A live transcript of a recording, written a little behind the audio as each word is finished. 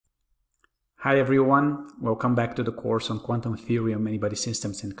Hi everyone, welcome back to the course on quantum theory of many-body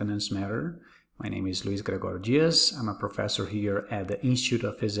systems and condensed matter. My name is Luis Gregor Diaz. I'm a professor here at the Institute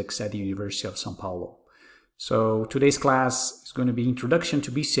of Physics at the University of São Paulo. So today's class is going to be Introduction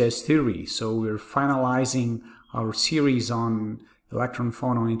to BCS Theory. So we're finalizing our series on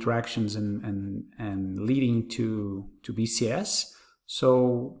electron-phonon interactions and leading to BCS.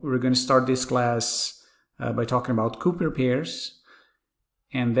 So we're going to start this class by talking about Cooper pairs,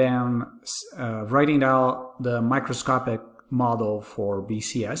 and then writing down the microscopic model for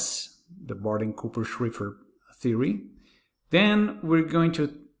BCS, the Borden-Cooper-Schrieffer theory. Then we're going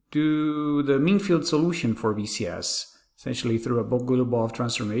to do the mean field solution for BCS, essentially through a Bogoliubov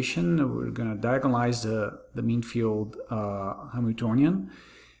transformation. We're going to diagonalize the mean field Hamiltonian.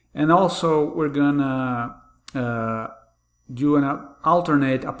 And also we're going to do an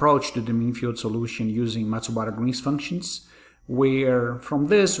alternate approach to the mean field solution using Matsubara Green's functions, where from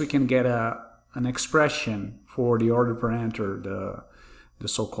this we can get an expression for the order parameter, the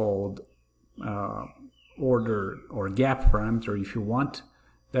so-called order or gap parameter, if you want,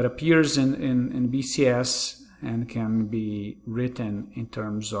 that appears in BCS and can be written in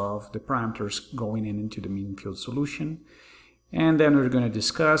terms of the parameters going into the mean field solution. And then we're going to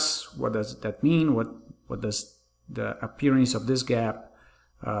discuss what does that mean, what does the appearance of this gap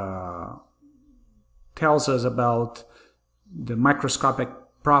tells us about the macroscopic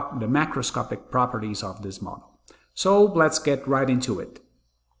properties of this model. So let's get right into it.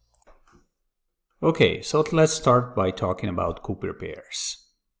 Okay, so let's start by talking about Cooper pairs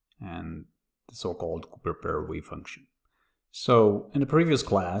and the so-called Cooper pair wave function. So in the previous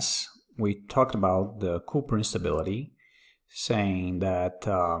class we talked about the Cooper instability, saying that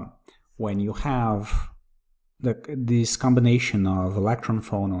when you have this combination of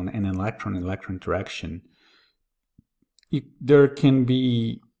electron-phonon and electron-electron interaction, there can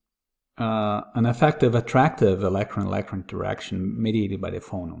be an effective attractive electron-electron interaction mediated by the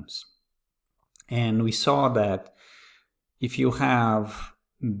phonons. And we saw that if you have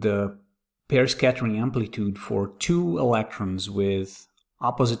the pair scattering amplitude for two electrons with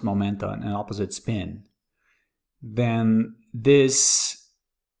opposite momenta and opposite spin, then this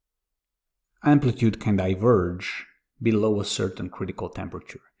amplitude can diverge below a certain critical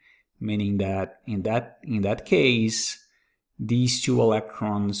temperature, meaning that in that case these two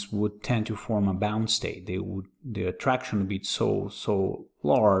electrons would tend to form a bound state. The attraction would be so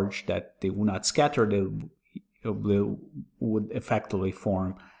large that they would not scatter. They would effectively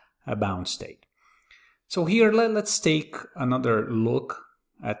form a bound state. So here let's take another look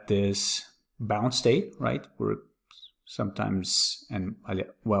at this bound state, right? Where sometimes, and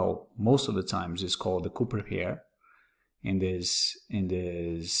well, most of the times, is called the Cooper pair in this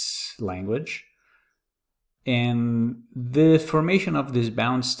language. And the formation of this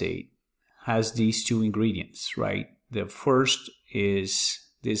bound state has these two ingredients, right? The first is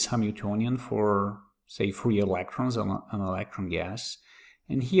this Hamiltonian for, say, free electrons on an electron gas.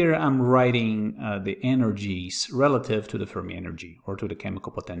 And here I'm writing the energies relative to the Fermi energy or to the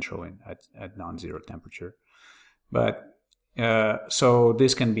chemical potential at non-zero temperature. But so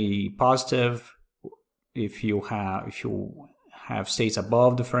this can be positive if you have states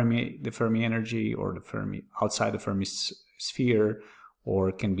above the Fermi energy or the Fermi outside the Fermi sphere, or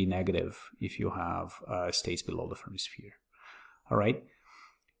it can be negative if you have states below the Fermi sphere. All right,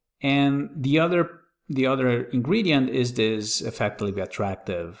 and the other ingredient is this effectively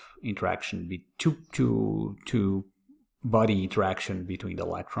attractive interaction, two body interaction between the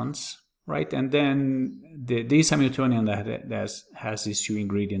electrons, right? And then this Hamiltonian that has these two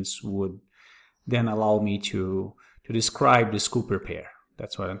ingredients would then allow me to describe this Cooper pair.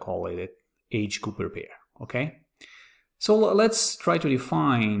 That's what I call it, H Cooper pair. Okay, so let's try to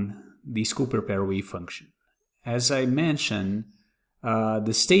define this Cooper pair wave function. As I mentioned,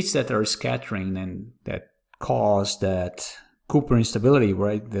 the states that are scattering and that cause that Cooper instability,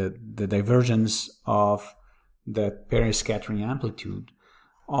 right, the divergence of that pair scattering amplitude,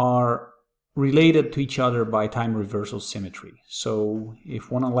 are related to each other by time reversal symmetry. So if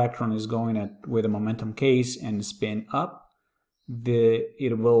one electron is going with a momentum case and spin up,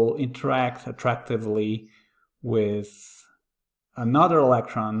 it will interact attractively with another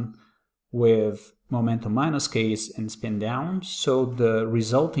electron with momentum minus case and spin down. So the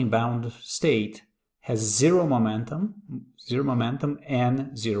resulting bound state has zero momentum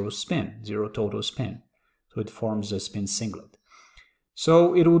and zero spin, zero total spin. So it forms a spin singlet.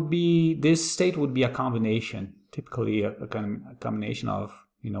 So it would be, this state would be a combination, typically a combination of,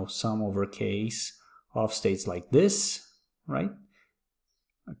 sum over case of states like this, right?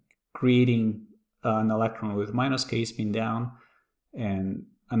 Creating an electron with minus k spin down and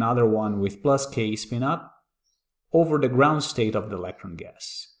another one with plus K spin up over the ground state of the electron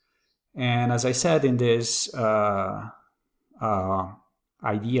gas. And as I said in this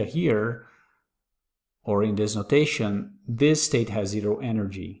idea here, or in this notation, this state has zero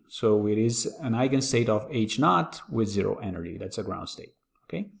energy. So it is an eigenstate of H0 with zero energy. That's a ground state,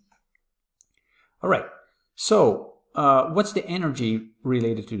 okay? All right, so what's the energy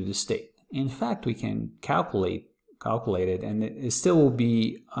related to this state? In fact, we can calculate it, and it still will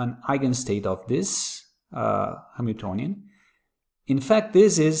be an eigenstate of this Hamiltonian. In fact,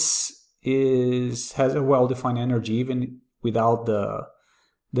 this has a well-defined energy even without the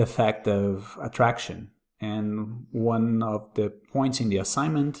effect of attraction. And one of the points in the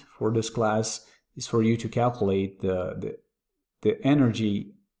assignment for this class is for you to calculate the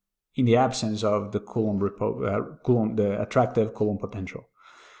energy in the absence of the the attractive Coulomb potential.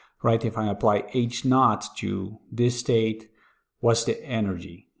 Right? If I apply H0 to this state, what's the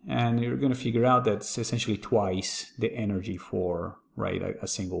energy? And you're going to figure out that it's essentially twice the energy for, right, a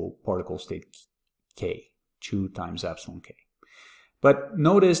single particle state K, 2 times epsilon K. But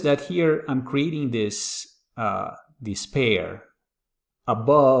notice that here I'm creating this pair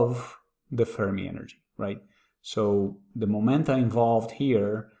above the Fermi energy, right? So the momenta involved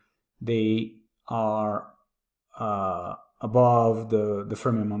here, they are above the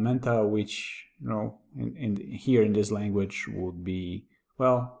Fermi momenta, which, you know, here in this language would be,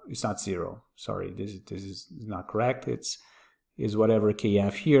 well, it's not zero. Sorry, this is not correct. Is whatever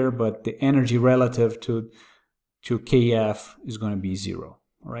Kf here, but the energy relative to Kf is going to be zero.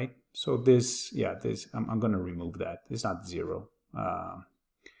 All right. So this, yeah, I'm going to remove that. It's not zero.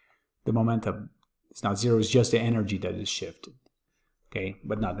 The momentum is not zero. It's just the energy that is shifted. Okay,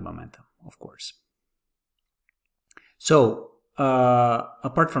 but not the momentum, of course. So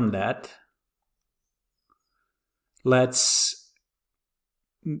apart from that, let's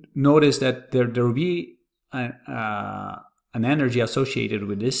notice that there will be an energy associated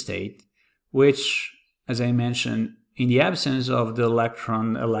with this state, which, as I mentioned, in the absence of the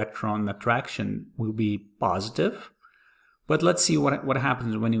electron attraction will be positive. But let's see what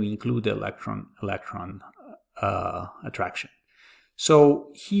happens when we include the electron attraction.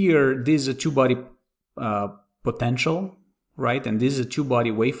 So here, this is a two-body potential, right? And this is a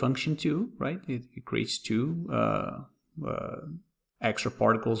two-body wave function too, right? It creates two extra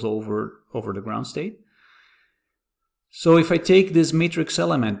particles over the ground state. So if I take this matrix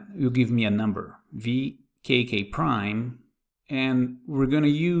element, you give me a number, VKK prime, and we're going to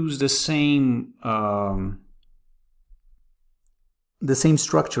use the same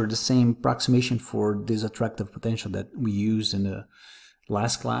structure, the same approximation for this attractive potential that we used in the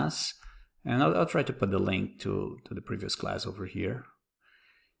last class. And I'll try to put the link to the previous class over here.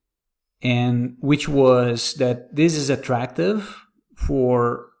 And which was that this is attractive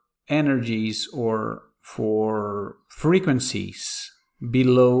for energies or for frequencies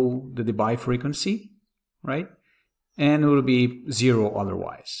below the Debye frequency, right? And it will be zero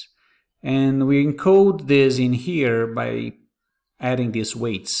otherwise. And we encode this in here by adding these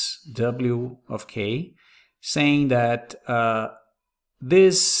weights, W of K, saying that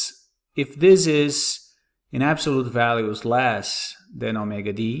if this is in absolute values less than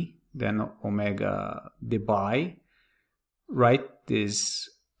omega D, then omega Debye, right? This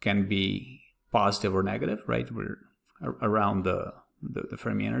can be positive or negative, right? We're around the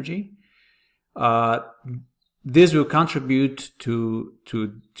Fermi energy. This will contribute to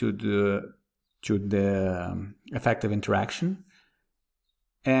the effective interaction,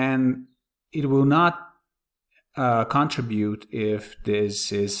 and it will not contribute if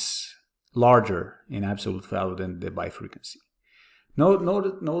this is larger in absolute value than the Debye frequency.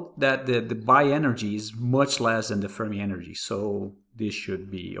 Note that the Debye energy is much less than the Fermi energy, so this should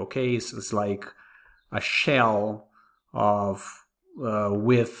be okay. So it's like a shell of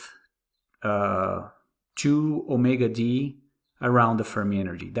with 2 omega D around the Fermi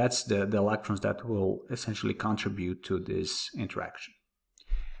energy. That's the electrons that will essentially contribute to this interaction.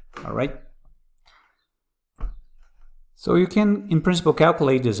 All right. So you can, in principle,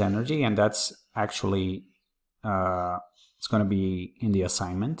 calculate this energy, and that's actually it's going to be in the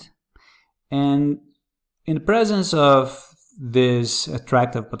assignment. And in the presence of this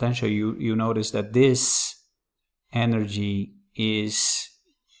attractive potential, you notice that this energy is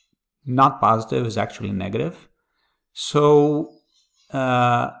not positive, is actually negative. So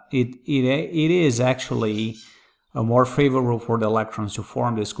it is actually more favorable for the electrons to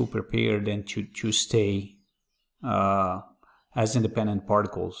form this Cooper pair than to stay as independent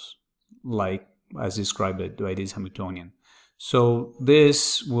particles, like as described by this Hamiltonian. So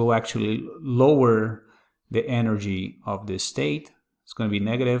this will actually lower the energy of this state. it's going to be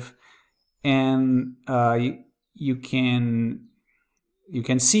negative, and you can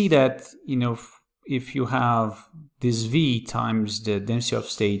see that, you know, if you have this V times the density of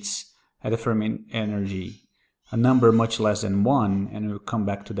states at a Fermi energy, a number much less than 1, and we'll come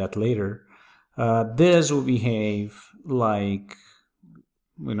back to that later, this will behave like,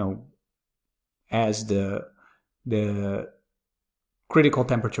 you know, as the critical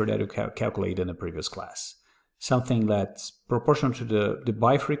temperature that we calculated in the previous class. Something that's proportional to the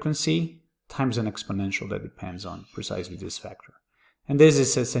bifrequency times an exponential that depends on precisely this factor. And this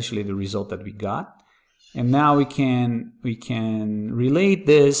is essentially the result that we got. And now we can relate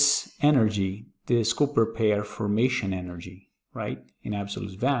this energy, this Cooper pair formation energy, right, in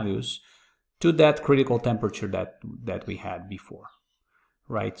absolute values, to that critical temperature that we had before,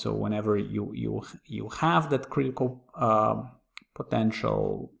 right? So whenever you have that critical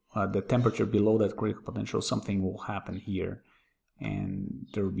potential, the temperature below that critical potential, something will happen here, and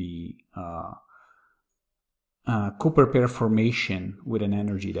there will be Cooper pair formation with an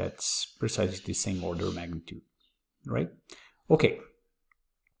energy that's precisely the same order of magnitude, right? Okay.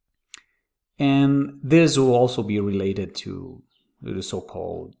 And this will also be related to the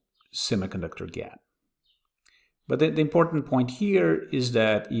so-called semiconductor gap. But the important point here is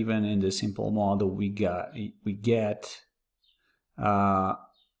that even in the simple model, we get a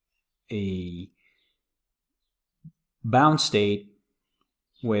bound state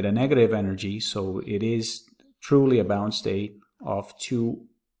with a negative energy, so it is truly a bound state of 2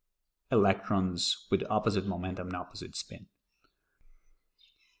 electrons with opposite momentum and opposite spin.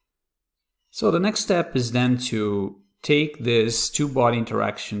 So the next step is then to take this two-body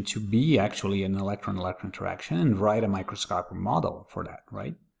interaction to be actually an electron-electron interaction and write a microscopic model for that,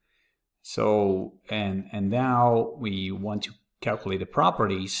 right? So, and now we want to calculate the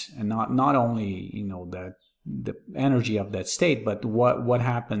properties, and not only, you know, the energy of that state, but what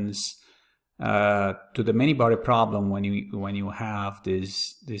happens to the many-body problem when you have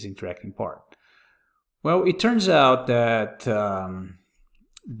this interacting part. Well, it turns out that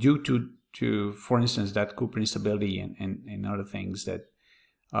due to, for instance, that Cooper instability and other things, that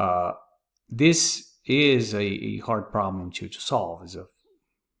this is a hard problem to solve. It's a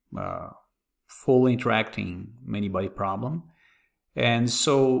fully interacting many-body problem. And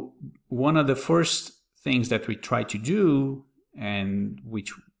so one of the first things that we try to do, and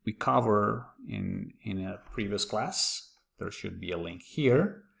which we cover in a previous class, there should be a link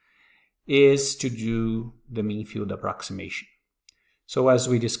here, is to do the mean field approximation. So as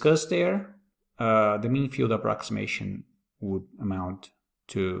we discussed there, the mean field approximation would amount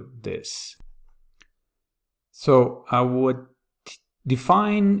to this. So I would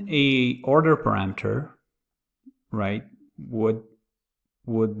define a order parameter, right, would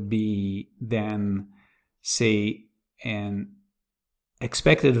be then, say, an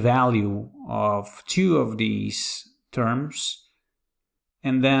expected value of 2 of these terms,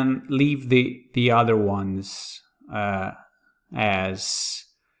 and then leave the other ones as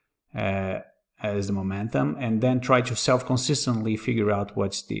the momentum, and then try to self-consistently figure out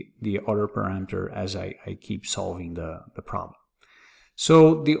what's the order parameter as I keep solving the problem.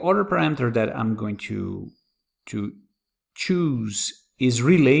 So the order parameter that I'm going to choose is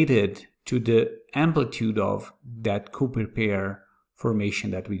related to the amplitude of that Cooper pair formation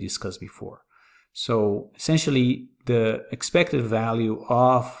that we discussed before. So essentially, the expected value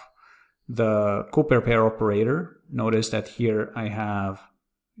of the Cooper pair operator, notice that here I have,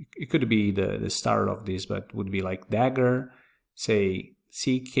 it could be the start of this, but would be like dagger, say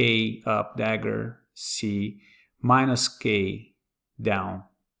CK up dagger, C minus K down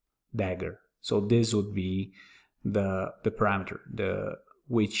dagger. So this would be the parameter,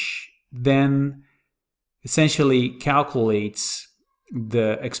 which then essentially calculates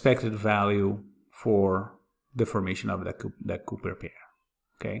the expected value for the formation of that Cooper pair.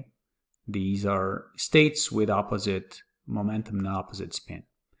 Okay, these are states with opposite momentum and opposite spin.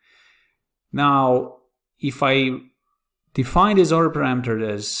 Now, if I define this order parameter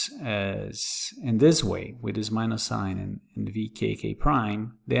as in this way, with this minus sign and VKK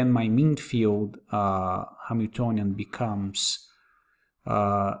prime, then my mean field Hamiltonian becomes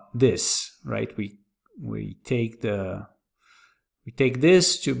this, right? We take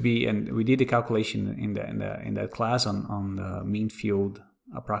this to be, and we did the calculation in that class on the mean field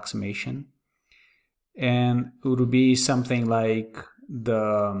approximation, and it would be something like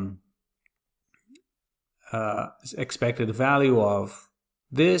the expected value of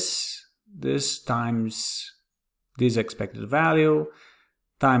this times this expected value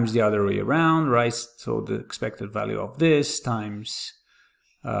times the other way around, right? So the expected value of this times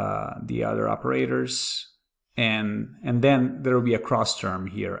the other operators, and then there will be a cross term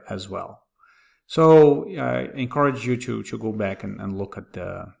here as well. So I encourage you to go back and look at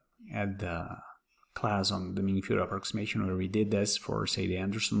the class on the mean field approximation where we did this for, say, the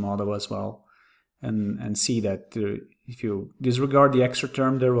Anderson model as well, and see that if you disregard the extra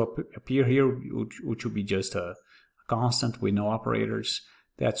term that will appear here, which will be just a constant with no operators,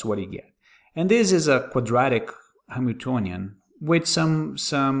 that's what you get. And this is a quadratic Hamiltonian with some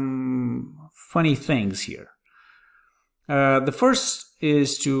funny things here. The first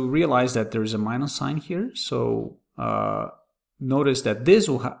is to realize that there's a minus sign here. So notice that this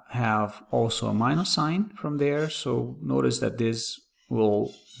will have also a minus sign from there. So notice that this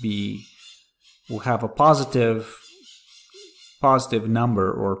will have a positive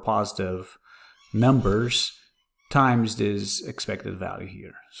number or positive numbers times this expected value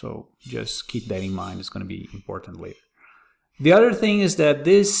here. So just keep that in mind. It's going to be important later. The other thing is that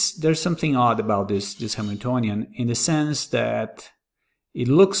there's something odd about this Hamiltonian in the sense that it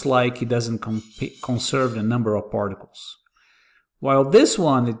looks like it doesn't conserve the number of particles. While this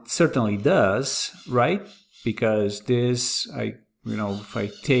one, it certainly does, right? Because this, if I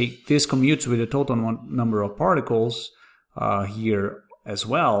take this commutes with the total number of particles here as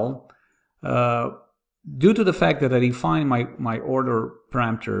well, due to the fact that I define my order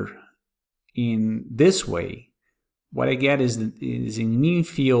parameter in this way, what I get is in mean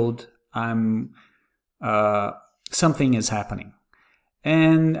field, something is happening.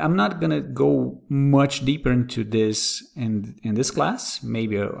 And I'm not going to go much deeper into this in this class.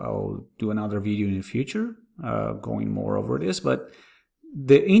 Maybe I'll do another video in the future going more over this. But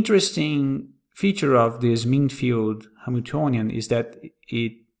the interesting feature of this mean field Hamiltonian is that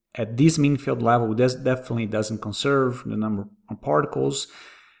it at this mean field level definitely doesn't conserve the number of particles.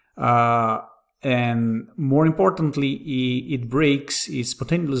 And more importantly, it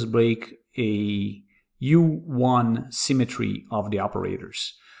spontaneously breaks a U1 symmetry of the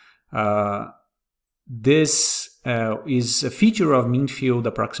operators. This is a feature of mean field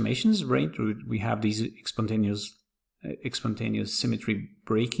approximations, right? We have these spontaneous symmetry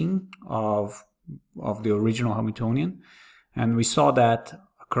breaking of the original Hamiltonian, and we saw that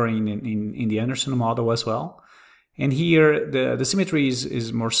occurring in the Anderson model as well. And here the symmetry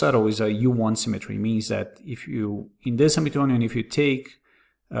is more subtle, is a U1 symmetry. It means that in this Hamiltonian, if you take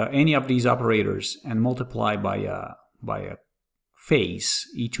any of these operators and multiply by a phase,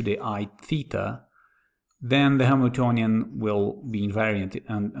 e to the I theta, then the Hamiltonian will be invariant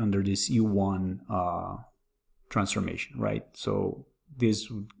under this U1 transformation, right? So this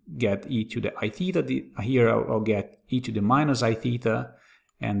would get e to the I theta. Here I'll get e to the minus I theta,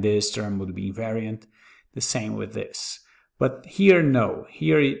 and this term would be invariant. The same with this. But here, no.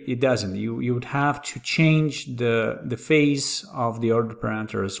 Here it doesn't. You would have to change the phase of the order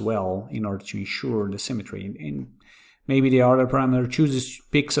parameter as well in order to ensure the symmetry. And maybe the order parameter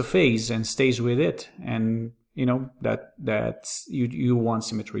picks a phase and stays with it, and that U1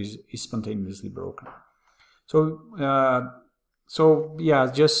 symmetry is spontaneously broken. So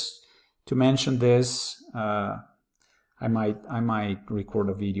yeah, just to mention this, I might record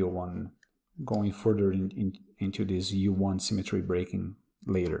a video on going further into this U1 symmetry breaking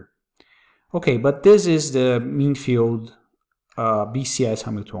later. Okay, but this is the mean field BCS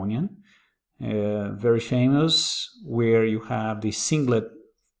Hamiltonian, very famous, where you have the singlet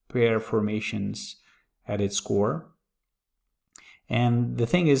pair formations at its core. And the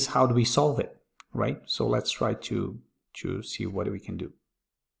thing is, how do we solve it, right? So let's try to see what we can do.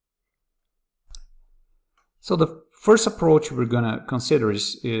 So the first approach we're going to consider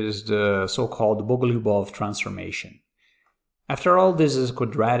is the so-called Bogoliubov transformation. After all, this is a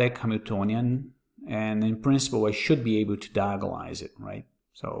quadratic Hamiltonian, and in principle I should be able to diagonalize it, right?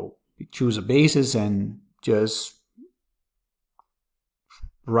 So we choose a basis and just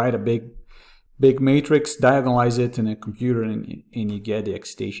write a big matrix, diagonalize it in a computer, and you get the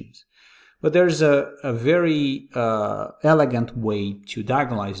excitations. But there's a very elegant way to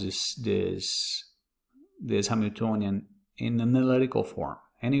diagonalize this Hamiltonian in an analytical form,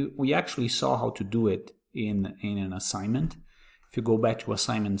 and we actually saw how to do it in an assignment. If you go back to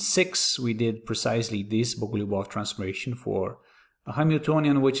assignment 6, we did precisely this Bogoliubov transformation for a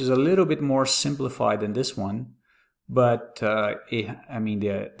Hamiltonian, which is a little bit more simplified than this one, but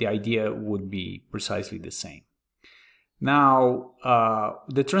the idea would be precisely the same. Now,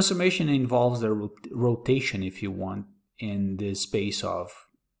 the transformation involves the rotation, if you want, in the space of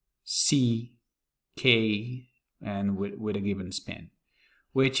C, K, and with a given spin,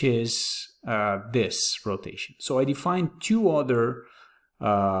 which is this rotation. So I defined two other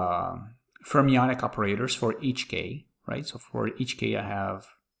fermionic operators for each K, right? So for each K I have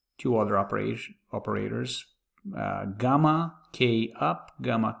two other operators gamma K up,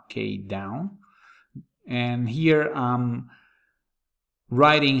 gamma K down. And here I'm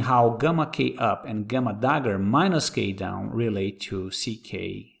writing how gamma K up and gamma dagger minus K down relate to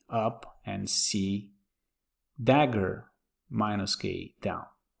CK up and C dagger minus K down.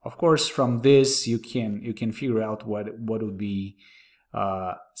 Of course, from this you can figure out what would be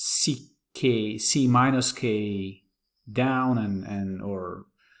C minus K down and or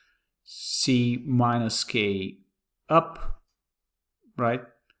C minus K up, right?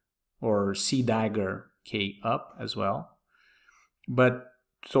 Or C dagger K up as well. But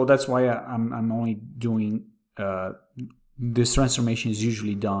so that's why I'm only doing this transformation is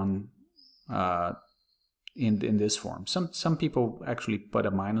usually done in this form. Some people actually put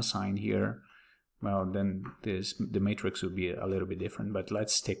a minus sign here. Well, then the matrix would be a little bit different, but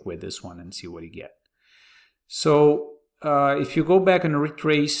let's stick with this one and see what you get. So if you go back and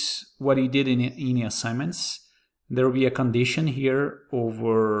retrace what you did in the assignments, there will be a condition here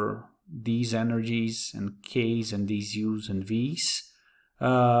over these energies and K's and these U's and V's.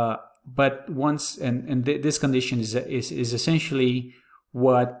 But once this condition is essentially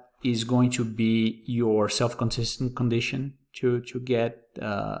what is going to be your self-consistent condition to get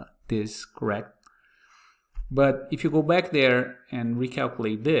this correct. But if you go back there and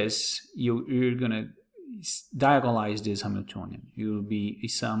recalculate this, you're gonna diagonalize this Hamiltonian. It will be a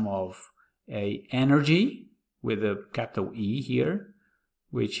sum of a energy with a capital E here,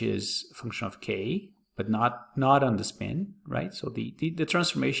 which is a function of K, but not on the spin, right? So the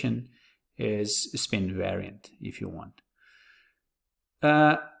transformation is spin invariant, if you want.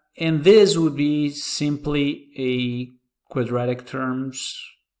 And this would be simply a quadratic terms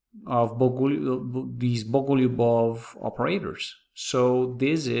of these Bogoliubov operators. So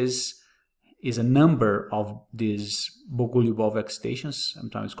this is a number of these Bogoliubov excitations,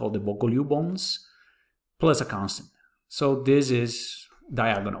 sometimes called the Bogoliubons, plus a constant. So this is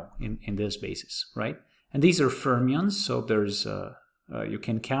diagonal in this basis, right? And these are fermions, so there's you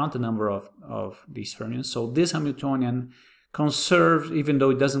can count the number of these fermions. So this Hamiltonian conserves, even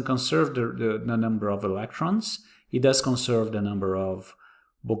though it doesn't conserve the number of electrons, it does conserve the number of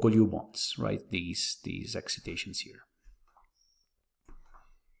Bogoliubons, right? These excitations here.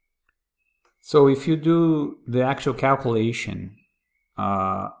 So if you do the actual calculation,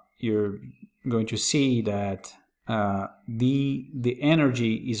 you're going to see that the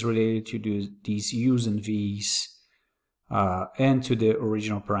energy is related to these U's and V's and to the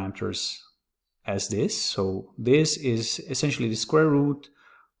original parameters as this. So this is essentially the square root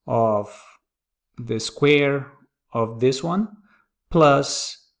of the square of this one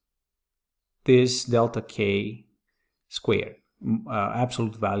plus this delta K squared,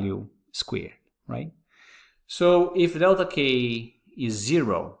 absolute value squared, right? So if delta K is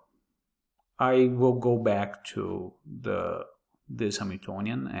 0, I will go back to this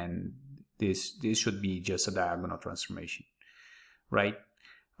Hamiltonian, and this should be just a diagonal transformation, right?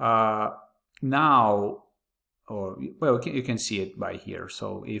 Now, or well, you can see it by here.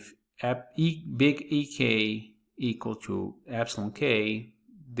 So if big EK equal to epsilon K,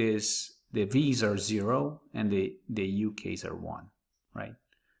 the V's are 0 and the UK's are 1, right?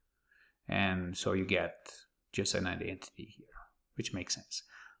 And so you get just an identity here, which makes sense.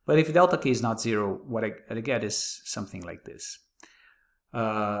 But if delta K is not 0, what I get is something like this.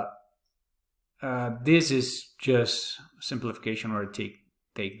 This is just simplification, or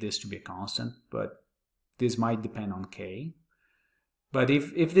take this to be a constant, but this might depend on K. But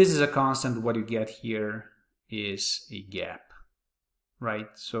if this is a constant, what you get here is a gap, right?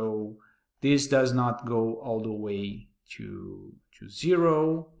 So this does not go all the way to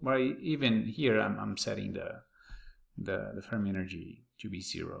 0, right? Even here I'm setting the Fermi energy to be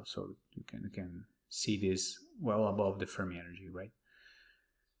 0, so you can see this well above the Fermi energy, right?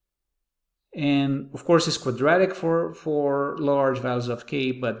 And of course it's quadratic for large values of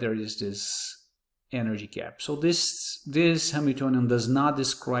K, but there is this energy gap. So this Hamiltonian does not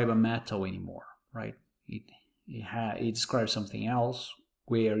describe a metal anymore, right? It describes something else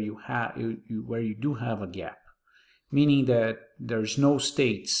where you do have a gap, meaning that there's no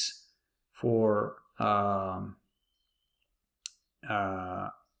states for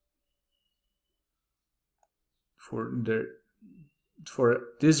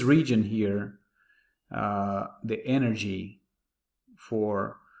this region here, the energy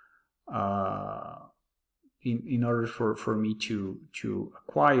for in order for me to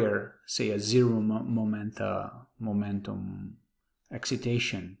acquire, say, a zero momentum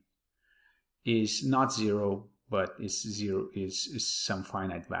excitation is not 0, but is some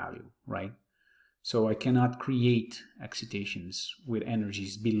finite value, right? So I cannot create excitations with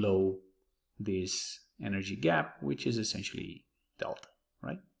energies below this energy gap, which is essentially delta,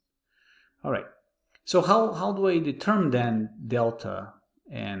 right? All right. So how do I determine then delta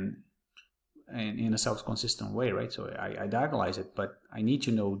and in a self-consistent way, right? So I diagonalize it, but I need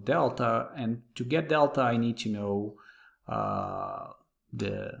to know delta, and to get delta, I need to know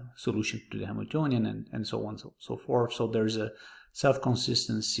the solution to the Hamiltonian and so on and so forth. So there's a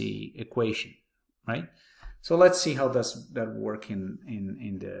self-consistency equation, right? So let's see how does that work in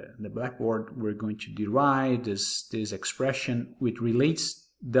the blackboard. We're going to derive this expression which relates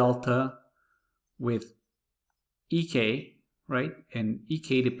delta with EK, right? And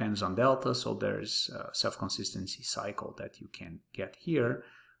EK depends on delta, so there's a self-consistency cycle that you can get here.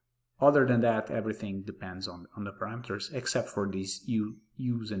 Other than that, everything depends on the parameters, except for these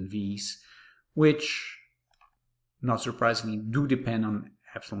U's and V's, which, not surprisingly, do depend on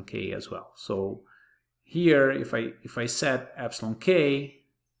epsilon K as well. So here, if I set epsilon K,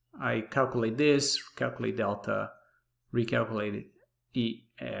 I calculate this, calculate delta, recalculate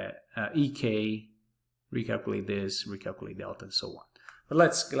EK, recalculate this, recalculate delta, and so on. But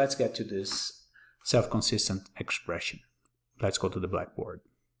let's get to this self-consistent expression. Let's go to the blackboard.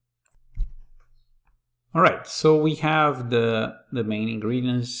 All right, so we have the main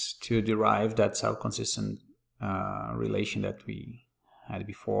ingredients to derive that self-consistent relation that we had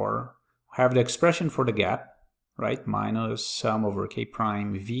before. We have the expression for the gap, right? Minus sum over k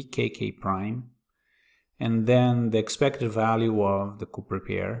prime vkk prime, and then the expected value of the Cooper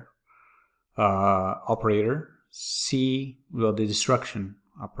pair operator, C, well, the destruction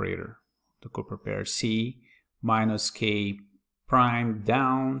operator, the Cooper pair, C minus k prime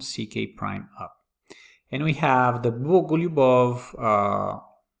down, ck prime up. And we have the Bogoliubov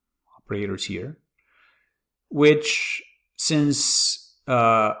operators here, which since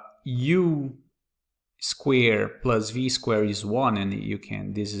u square plus v square is 1, and you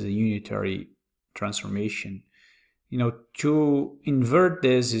can, this is a unitary transformation. You know, to invert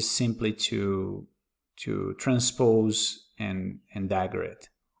this is simply to transpose and dagger it.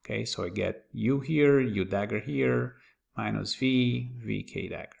 Okay, so I get u here, u dagger here, minus v, vk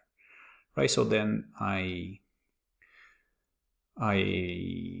dagger. Right, so then I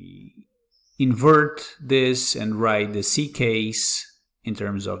invert this and write the c case in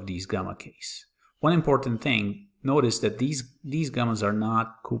terms of these gamma case. One important thing, notice that these gammas are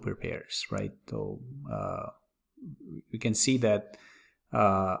not Cooper pairs, right? So we can see that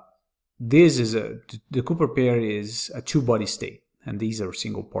this is the Cooper pair is a two-body state, and these are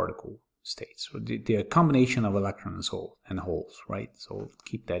single particle states. So the combination of electrons and holes, right? So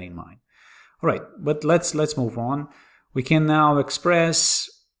keep that in mind. All right, but let's move on. We can now express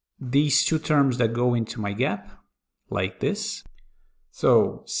these two terms that go into my gap like this.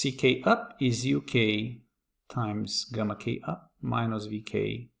 So ck up is uk times gamma k up minus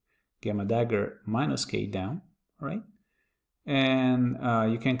vk gamma dagger minus k down, right? And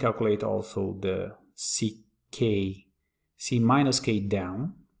you can calculate also the c minus k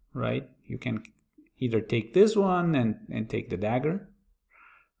down, right? You can either take this one and take the dagger,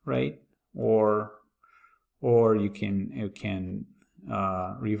 right? Or you can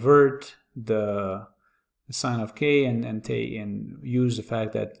revert the sign of k and use the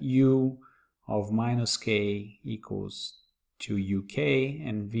fact that u of minus k equals to uk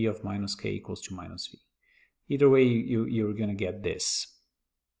and v of minus k equals to minus v. Either way, you're going to get this.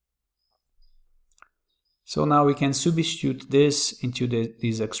 So now we can substitute this into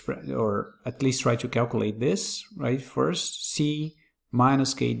these expression, or at least try to calculate this, right? First, c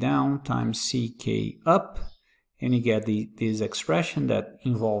minus k down times ck up, and you get this expression that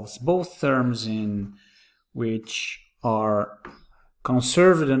involves both terms in which are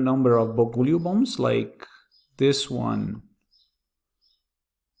conserve the number of Bogoliubovs, like this one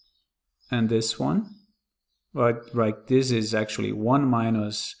and this one, but right, this is actually 1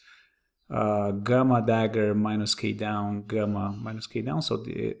 minus gamma dagger minus k down, gamma minus k down, so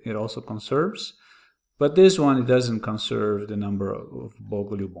it also conserves. But this one, it doesn't conserve the number of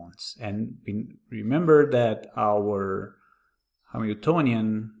Bogoliubovs. And remember that our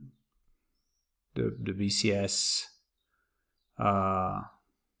Hamiltonian, the BCS,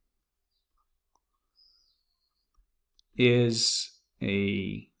 is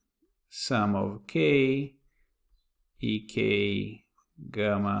a sum of k, ek,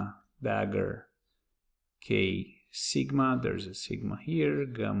 gamma, dagger, k sigma, there's a sigma here,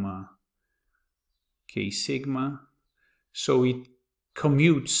 gamma, k sigma. So it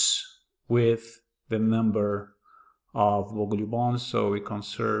commutes with the number of Bogoliubovs, so it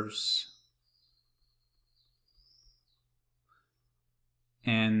conserves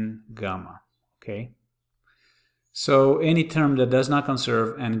n gamma, okay? So any term that does not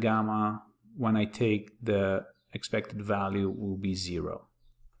conserve n gamma when I take the expected value will be 0.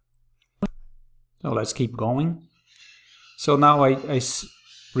 So let's keep going. So now I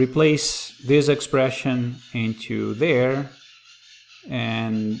replace this expression into there,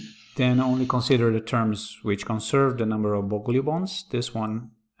 and then only consider the terms which conserve the number of Bogoliubovs, this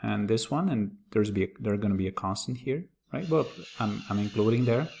one, and there's going to be a constant here, right? But I'm including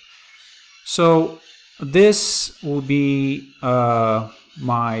there. So this will be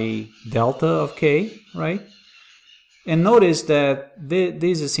my delta of k, right? And notice that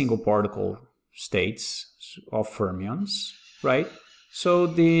these are single particle states of fermions, right? So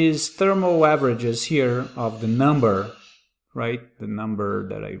these thermal averages here of the number, right? The number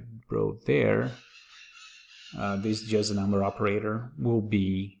that I wrote there, this is just a number operator, will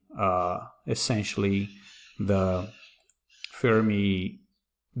be essentially the Fermi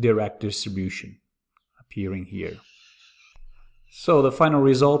direct distribution appearing here. So the final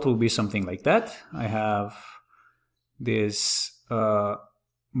result will be something like that. I have this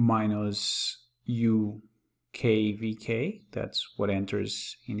minus UKVK, that's what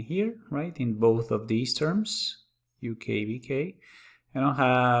enters in here, right? In both of these terms, UKVK. And I'll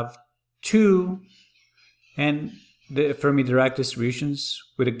have 2 and the Fermi direct distributions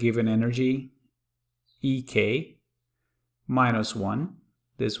with a given energy EK minus 1.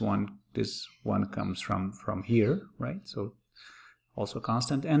 This one comes from here, right? So also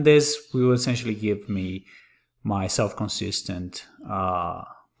constant. And this will essentially give me my self-consistent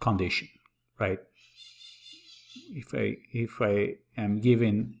condition, right? If I am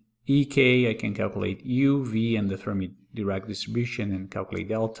given EK, I can calculate U, V, and the Fermi direct distribution and calculate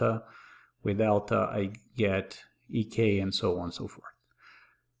delta. With delta, I get EK and so on and so forth.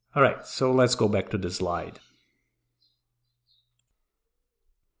 All right, so let's go back to the slide.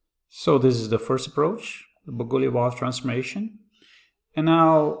 So this is the first approach, the Bogoliubov transformation. And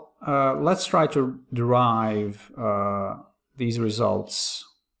now let's try to derive these results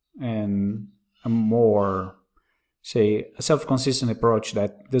in a more, say, a self-consistent approach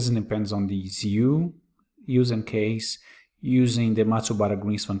that doesn't depend on these U's and K's, using the Matsubara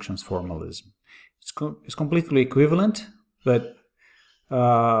Green's functions formalism. It's completely equivalent, but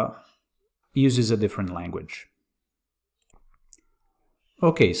uses a different language.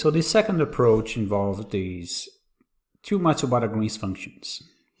 Okay, so the second approach involves these 2 Matsubara Green's functions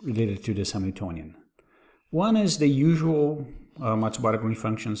related to this Hamiltonian. One is the usual Matsubara Green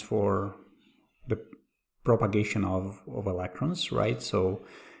functions for the propagation of electrons, right? So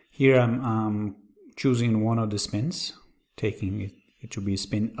here I'm choosing one of the spins, taking it to be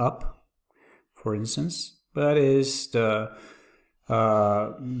spin up, for instance. But is the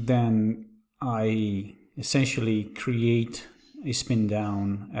then I essentially create a spin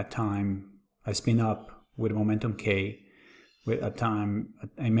down at time, a spin up with momentum k, with a time,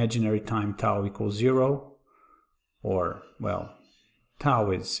 imaginary time tau equals 0, or, well, tau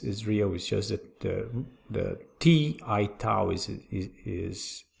is real, it's just that the t I tau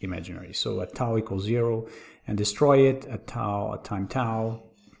is imaginary. So at tau equals 0, and destroy it at time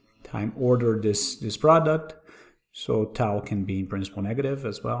order this product. So tau can be in principle negative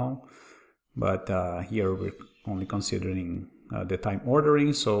as well, but here we're only considering the time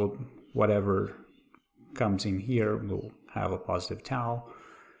ordering, so whatever comes in here will have a positive tau,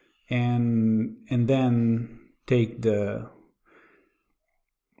 and then take the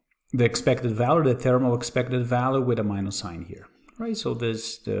expected value, the thermal expected value, with a minus sign here, right? So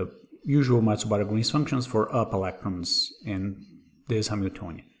this the usual Matsubara Green's functions for up electrons in this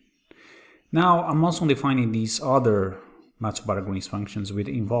Hamiltonian. Now I'm also defining these other Matsubara Green's functions, which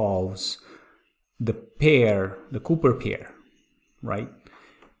involves the pair, the Cooper pair, right?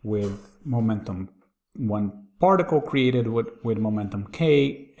 With momentum, one particle created with momentum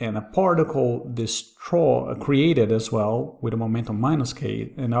k, and a particle created as well with a momentum minus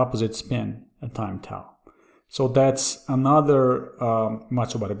k, an opposite spin at time tau. So that's another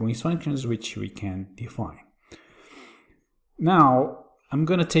Matsubara Green's functions which we can define. Now I'm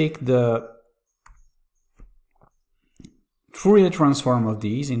going to take the Fourier transform of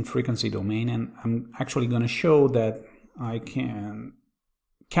these in frequency domain, and I'm actually going to show that I can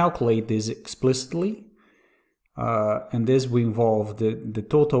calculate this explicitly, and this will involve the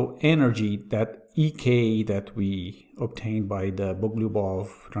total energy, that EK that we obtained by the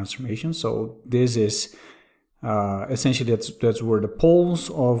Bogoliubov transformation. So this is essentially that's where the poles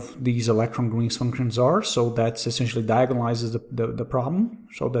of these electron Green's functions are. So that's essentially diagonalizes the problem.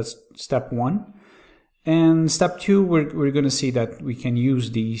 So that's step 1. And step 2, we're going to see that we can use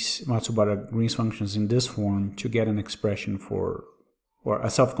these Matsubara Green's functions in this form to get an expression for, or a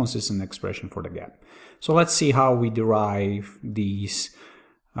self-consistent expression for the gap. So let's see how we derive these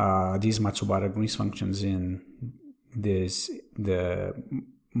these Matsubara Green's functions in the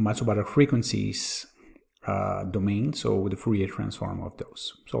Matsubara frequencies domain, so with the Fourier transform of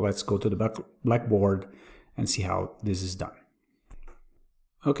those. So let's go to the blackboard and see how this is done.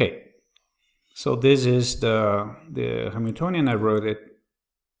 Okay, so this is the Hamiltonian. I wrote it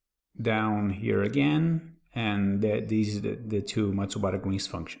down here again, and these are the two Matsubara Green's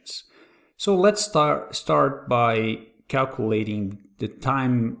functions. So let's start by calculating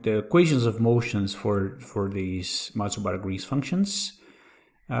the equations of motions for these Matsubara Green's functions,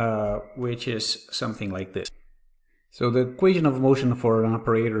 which is something like this. So the equation of motion for an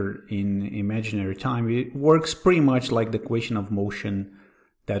operator in imaginary time, it works pretty much like the equation of motion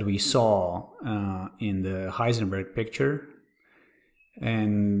that we saw in the Heisenberg picture.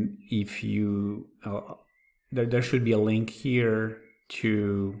 And if you there should be a link here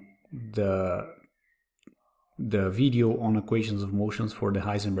to the video on equations of motions for the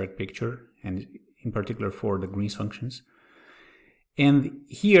Heisenberg picture, and in particular for the Green's functions. And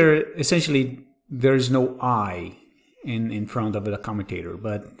here essentially there is no I in front of the commutator,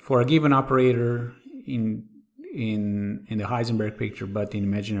 but for a given operator in the Heisenberg picture, but in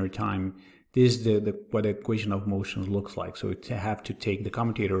imaginary time, this is what the equation of motions looks like. So you have to take the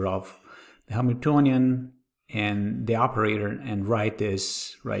commutator of the Hamiltonian and the operator and write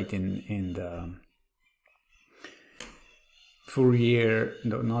this right in the Fourier,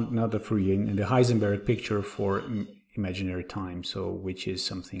 no, not the Fourier, in the Heisenberg picture for imaginary time. So which is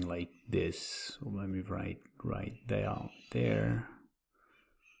something like this. So let me write down there.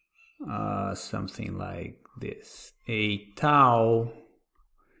 Something like this: a tau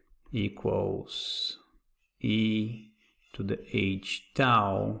equals e to the h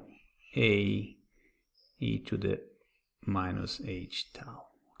tau a e to the minus h tau.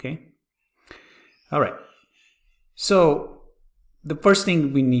 Okay. All right. So the first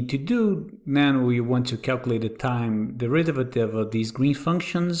thing we need to do, then we want to calculate the time derivative of these Green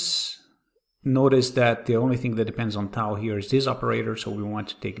functions. Notice that the only thing that depends on tau here is this operator, so we want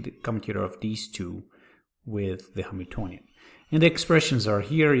to take the commutator of these two with the Hamiltonian. And the expressions are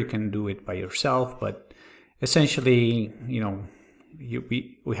here. You can do it by yourself, but essentially, you know,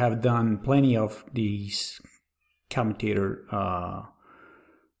 we have done plenty of these commutator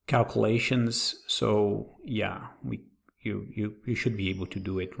calculations. So yeah, you should be able to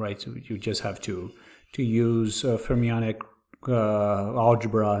do it, right? So you just have to use fermionic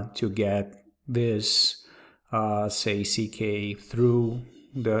algebra to get this, say ck through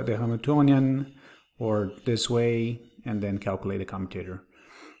the Hamiltonian, or this way, and then calculate the commutator.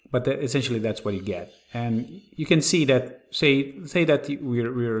 But essentially that's what you get. And you can see that, say that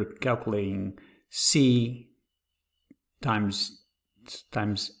we're calculating c times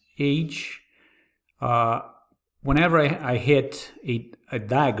h. Whenever I hit a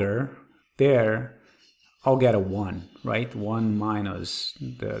dagger there, I'll get a 1, right? 1 minus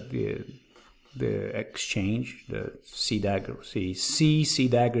the exchange, the c dagger. See, c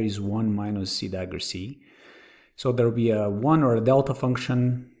dagger is 1 minus c dagger c. So there will be a 1 or a delta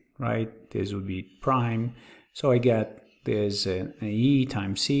function, right? This would be prime. So I get there's an e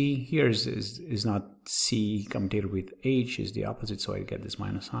times c. Here is not c commutator with h, is the opposite, so I get this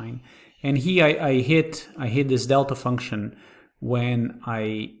minus sign. And here I hit this delta function when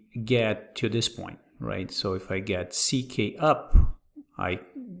I get to this point, right? So if I get ck up, I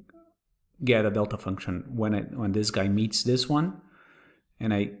get a delta function when this guy meets this one,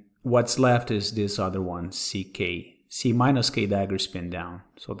 and what's left is this other one, c minus k dagger spin down.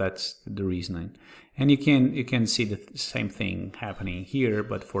 So that's the reasoning. And you can see the same thing happening here,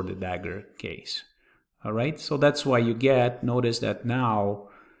 but for the dagger case. All right, so that's why you get, notice that now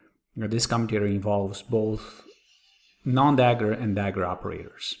this commutator involves both non-dagger and dagger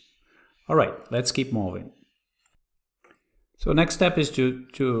operators. All right, let's keep moving. So next step is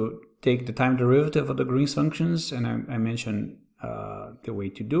to take the time derivative of the Green's functions, and I mentioned the way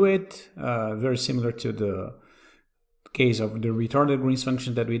to do it, very similar to the case of the retarded Green's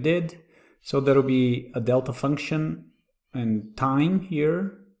function that we did. So there will be a delta function and time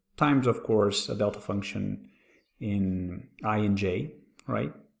here, times of course a delta function in I and j,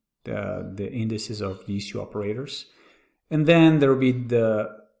 right? The indices of these two operators. And then there will be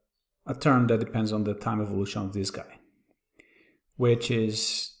a term that depends on the time evolution of this guy, which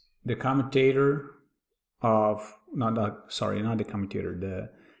is the commutator of, not the commutator, the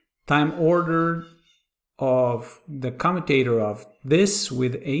time order of the commutator of this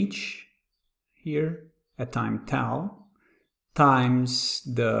with h here at time tau times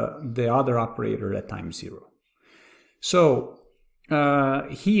the other operator at time 0. So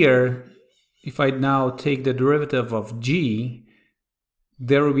here, if I now take the derivative of g,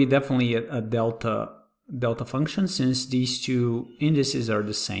 there will be definitely a delta function, since these two indices are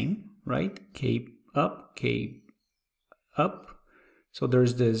the same, right? K up, K up. So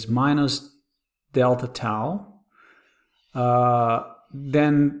there's this minus delta tau.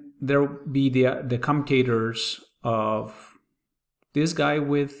 Then there will be the commutators of this guy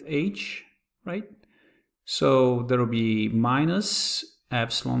with H, right? So there will be minus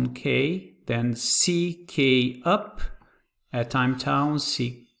epsilon K, then CK up at time tau,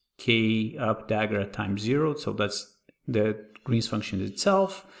 CK up dagger at time 0. So that's the Green's function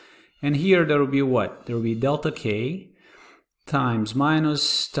itself. And here there will be what? There will be delta K times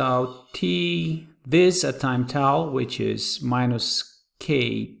minus tau T, this at time tau, which is minus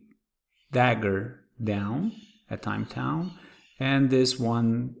K dagger down at time tau, and this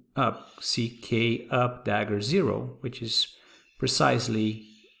one up, CK up dagger 0, which is precisely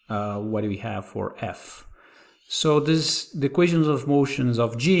what we have for F. So the equations of motions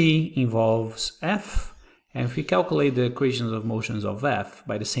of G involves F, and if we calculate the equations of motions of F,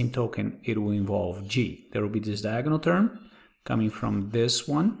 by the same token, it will involve G. There will be this diagonal term coming from this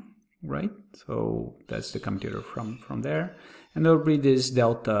one, right? So that's the commutator from there. And there will be this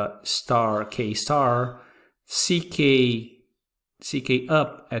delta star K star CK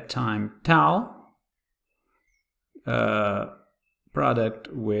up at time tau product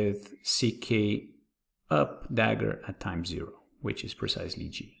with CK up dagger at time 0, which is precisely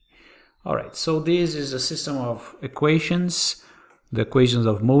G. All right, so this is a system of equations, the equations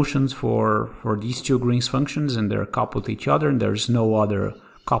of motions for these two Green's functions, and they're coupled to each other, and there's no other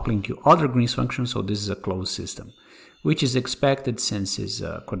coupling to other Green's functions, so this is a closed system, which is expected since it's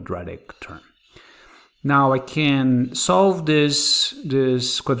a quadratic term. Now I can solve this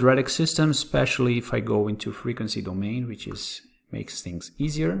quadratic system, especially if I go into frequency domain, which makes things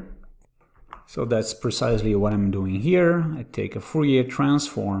easier. So that's precisely what I'm doing here. I take a Fourier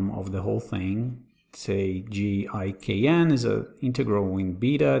transform of the whole thing. Say G-I-K-N is an integral in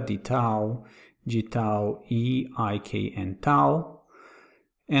beta d tau, g tau e I k n tau.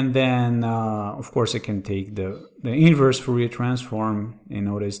 And then, of course, I can take the inverse Fourier transform, and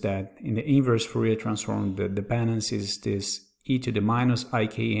notice that in the inverse Fourier transform, the dependence is this e to the minus I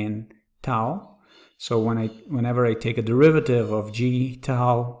k n tau. So whenever I take a derivative of g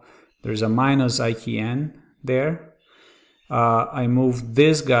tau, there's a minus I k n there. I move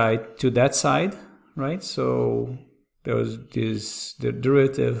this guy to that side, right? So there's the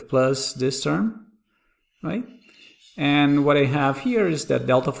derivative plus this term, right? And what I have here is that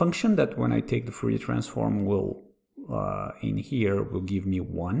delta function that when I take the Fourier transform will in here will give me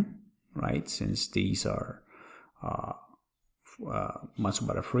 1, right? Since these are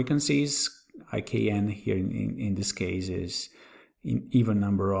Matsubara frequencies, IKN here in this case is an even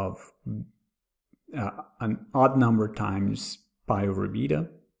number of an odd number times pi over beta.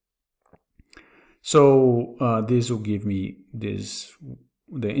 So this will give me this.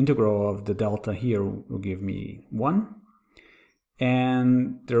 The integral of the delta here will give me 1,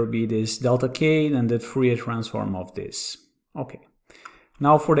 and there will be this delta k and the Fourier transform of this. Okay,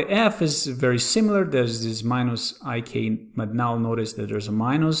 now for the F is very similar. There's this minus ik, but now notice that there's a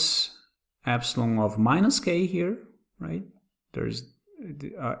minus epsilon of minus k here, right? There's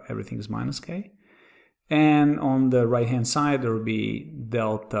everything is minus k, and on the right hand side there will be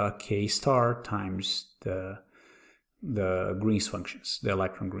delta k star times the Green's functions, the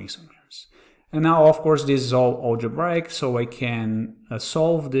electron Green's functions. And now, of course, this is all algebraic, so I can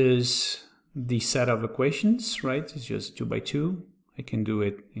solve the set of equations, right? It's just 2 by 2. I can do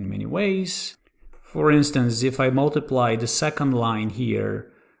it in many ways. For instance, if I multiply the second line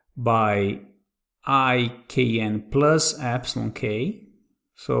here by ikn plus epsilon k,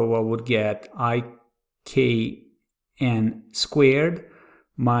 so I would get ikn squared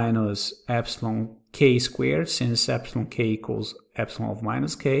minus epsilon k squared, since epsilon k equals epsilon of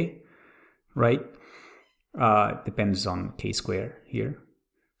minus k, right? Depends on k squared here.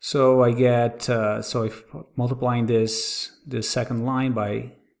 So I get, so if multiplying this second line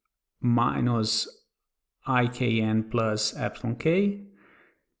by minus ikn plus epsilon k,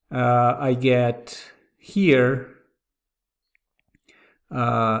 I get here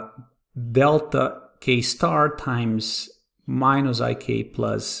delta k star times minus ik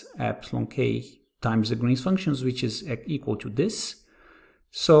plus epsilon k times the Green's functions, which is equal to this.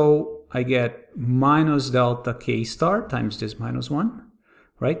 So I get minus delta k star times this minus 1,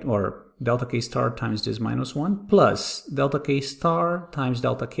 right? Or delta k star times this minus 1 plus delta k star times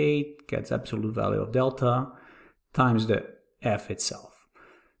delta k gets absolute value of delta times the F itself.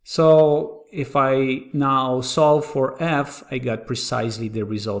 So if I now solve for F, I got precisely the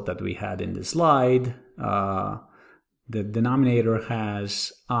result that we had in the slide. the denominator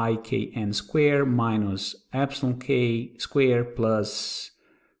has ikn square minus epsilon k square plus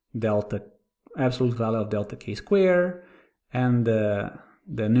delta, absolute value of delta k square, and the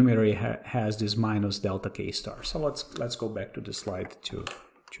numerator has this minus delta k star. So let's go back to the slide to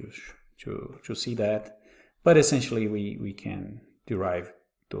see that. But essentially we can derive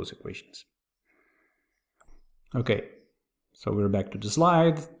those equations. Okay, so we're back to the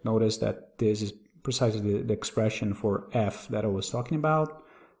slide. Notice that this is precisely the expression for f that I was talking about,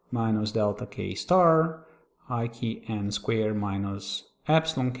 minus delta k star, ikn square minus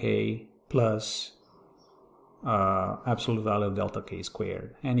epsilon k plus absolute value of delta k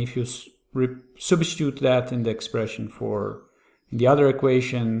squared. And if you substitute that in the expression for the other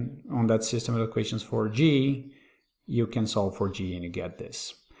equation on that system of equations for g, you can solve for g and you get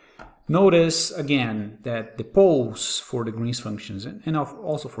this. Notice again that the poles for the Green's functions and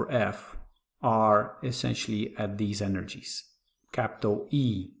also for f are essentially at these energies, capital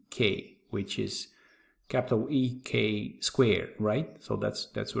E k, which is capital E k squared, right? So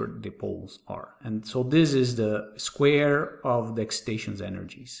that's where the poles are. And so this is the square of the excitation's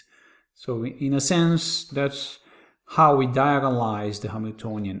energies. So in a sense, that's how we diagonalize the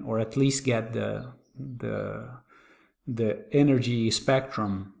Hamiltonian, or at least get the energy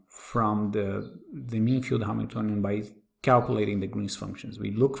spectrum from the mean field Hamiltonian by calculating the Green's functions.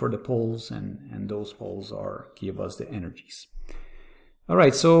 We look for the poles, and those poles give us the energies. All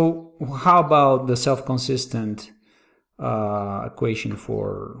right, so how about the self-consistent equation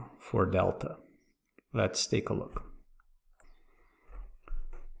for delta? Let's take a look.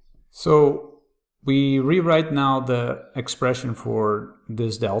 So we rewrite now the expression for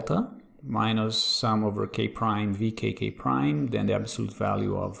this delta, minus sum over k prime vkk prime, then the absolute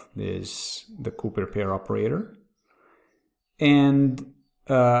value of the Cooper pair operator. And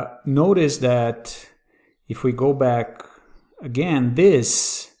notice that if we go back again,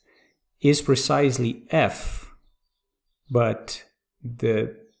 this is precisely f, but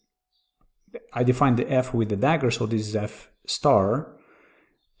I define the f with the dagger, so this is f star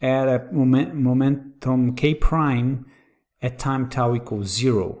at a momentum k prime at time tau equals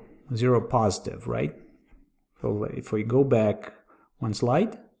 0 positive, right? So if we go back one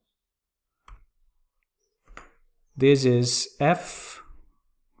slide, this is f,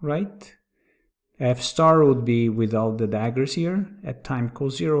 right? F star would be without the daggers here. At time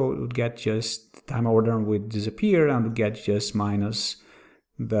equals 0, it would get just time order would disappear and would get just minus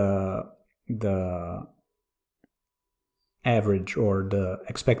the average, or the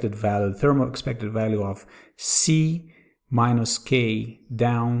expected value, the thermal expected value of C minus K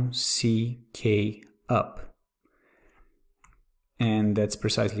down, C K up. And that's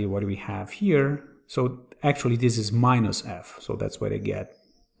precisely what we have here. So actually this is minus F, so that's what I get.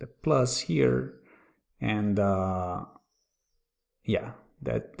 The plus here, and yeah,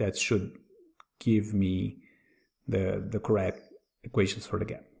 that should give me the correct equations for the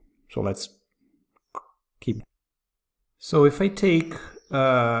gap. So let's keep. So if I take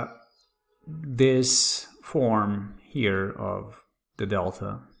this form here of the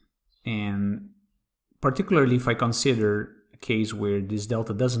delta, and particularly if I consider a case where this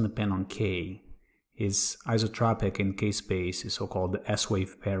delta doesn't depend on K, is isotropic in K space, is so-called the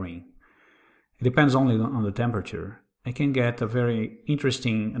S-wave pairing. It depends only on the temperature. I can get a very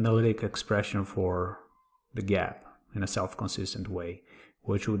interesting analytic expression for the gap in a self-consistent way,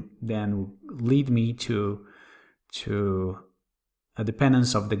 which would then lead me to a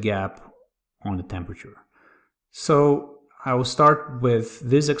dependence of the gap on the temperature. So I will start with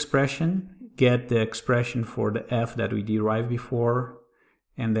this expression, get the expression for the f that we derived before,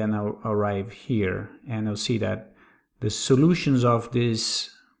 and then I'll arrive here, and I'll see that the solutions of this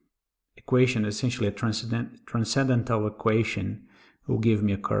equation, essentially a transcendental equation, will give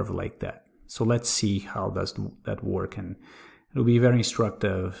me a curve like that. So let's see how does that work, and it'll be very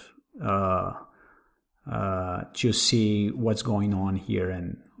instructive to see what's going on here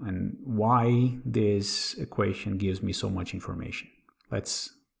and why this equation gives me so much information. Let's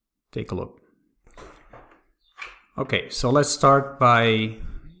take a look. Okay, so let's start by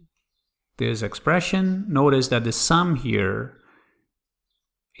this expression. Notice that the sum here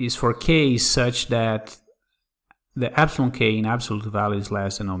is for k such that the epsilon k in absolute value is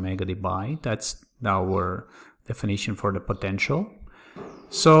less than omega d pi. That's our definition for the potential.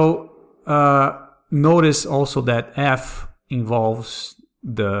 So notice also that f involves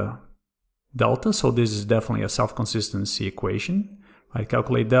the delta, so this is definitely a self-consistency equation. I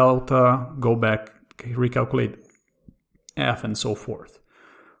calculate delta, go back, recalculate f, and so forth.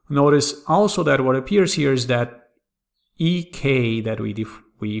 Notice also that what appears here is that ek that we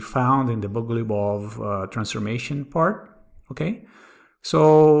we found in the Bogoliubov transformation part, okay?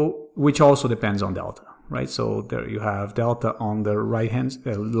 So, which also depends on delta, right? So there you have delta on the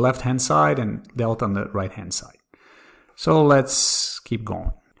left-hand side and delta on the right-hand side. So let's keep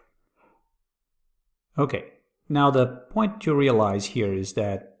going. Okay, now the point to realize here is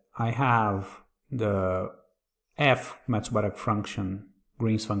that I have the f Matsubara function,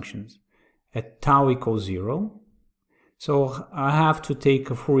 Green's functions, at tau equals 0. So I have to take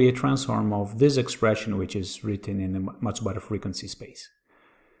a Fourier transform of this expression, which is written in the Matsubara frequency space.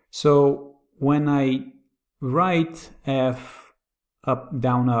 So when I write f up,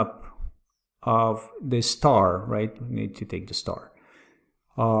 down, up of the star, right? We need to take the star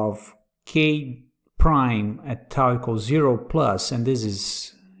of k prime at tau equals 0 plus, and this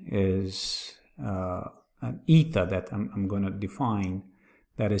is an eta that I'm going to define,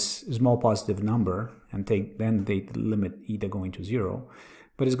 that is a small positive number, and then they limit eta going to 0,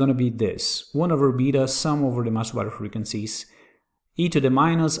 but it's going to be this 1 over beta sum over the Matsubara frequencies e to the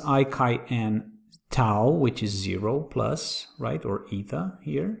minus I chi n tau, which is 0 plus, right, or eta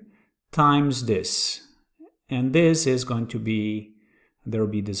here, times this, and this is going to be, there will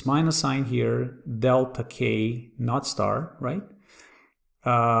be this minus sign here, delta k, not star, right?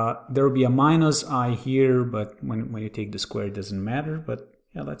 There will be a minus I here, but when you take the square it doesn't matter, but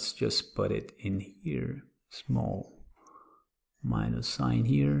yeah, let's just put it in here, small minus sign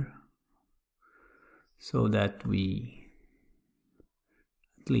here, so that we,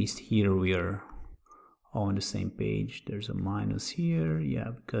 at least here we are all on the same page. There's a minus here,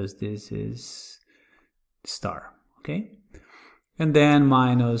 yeah, because this is star, okay? And then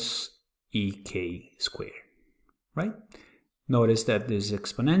minus ek squared, right? Notice that this is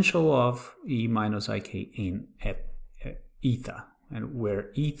exponential of e minus ik in eta, and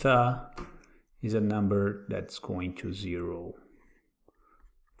where eta is a number that's going to 0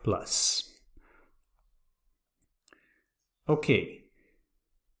 plus. Okay,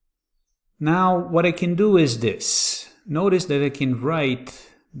 now what I can do is this. Notice that I can write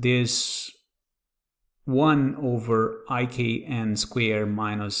this 1 over ikn square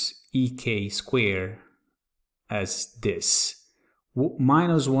minus ek square as this.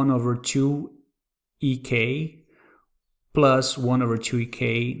 Minus 1 over 2 ek plus 1 over 2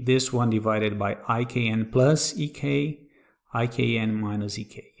 ek, this one divided by ikn plus ek, ikn minus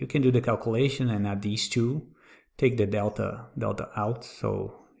ek. You can do the calculation and add these two. Take the delta out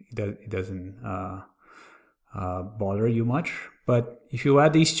so it doesn't bother you much. But if you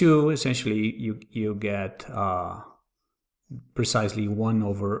add these two, essentially you get precisely 1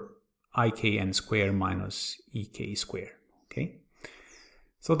 over ikn square minus ek square. Okay,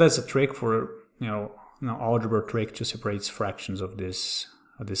 so that's a trick for algebra trick to separate fractions of this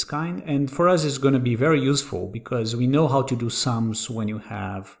kind, and for us it's going to be very useful because we know how to do sums when you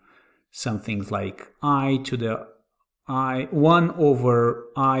have something like I to the 1 over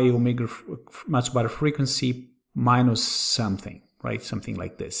I omega Matsubara frequency minus something, right? Something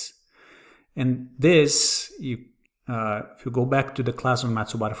like this. And this, if you go back to the class on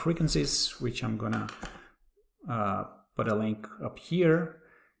Matsubara frequencies, which I'm gonna put a link up here,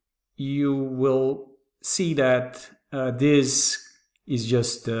 you will see that this is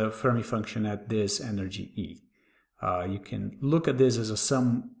just the Fermi function at this energy E. You can look at this as a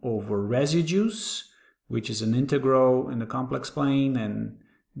sum over residues, which is an integral in the complex plane, and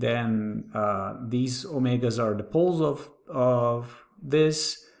then these omegas are the poles of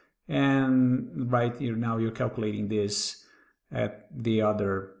this, and right here now you're calculating this at the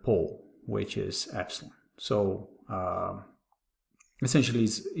other pole, which is epsilon. So essentially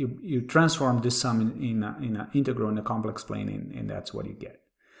you transform this sum in an integral in the complex plane, and that's what you get.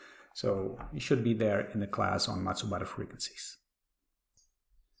 So it should be there in the class on Matsubara frequencies.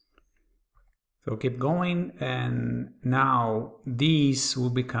 So keep going, and now these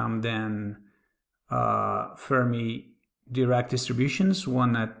will become then Fermi Dirac distributions,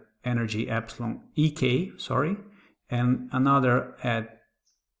 one at energy epsilon ek, sorry, and another at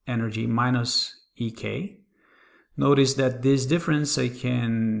energy minus ek. Notice that this difference, I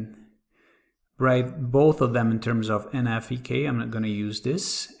can write both of them in terms of NF ek. I'm not going to use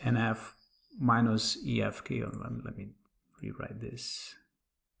this, NF minus EFK. Let me rewrite this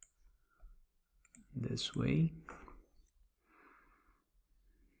way.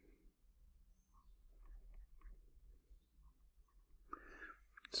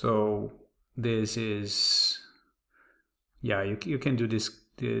 So this is, yeah, you can do this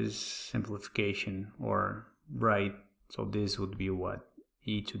simplification, or write, so this would be what?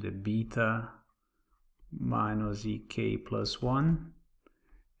 E to the beta minus ek plus 1,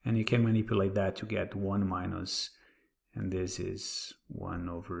 and you can manipulate that to get 1 minus and this is 1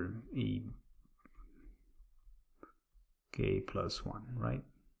 over e k plus 1, right?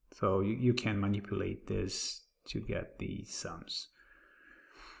 So you can manipulate this to get the sums.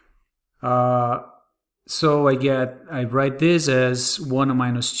 So I write this as 1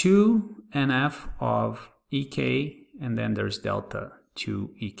 minus 2 NF of EK, and then there's delta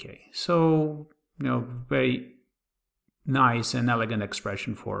 2 EK. So, very nice and elegant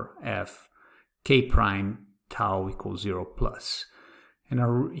expression for F K prime tau equals 0 plus.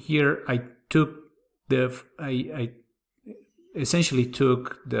 And here I took I essentially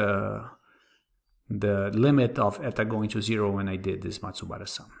took the limit of eta going to 0 when I did this Matsubara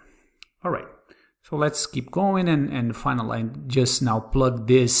sum. All right, so let's keep going, and finally just now plug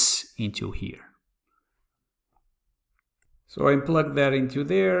this into here. So I plug that into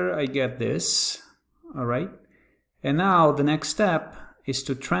there, I get this, all right? And now the next step is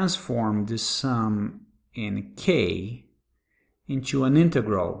to transform this sum in K into an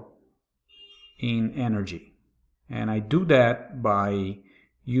integral in energy. And I do that by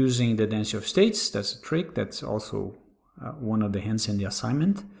using the density of states. That's a trick. That's also one of the hints in the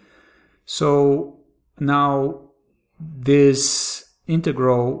assignment. So now this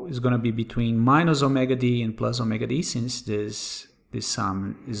integral is going to be between minus omega d and plus omega d, since this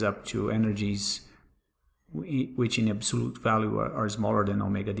sum is up to energies which in absolute value are smaller than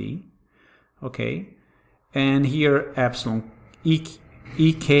omega d. Okay, and here epsilon ek,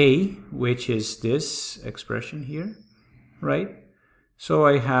 which is this expression here, right? So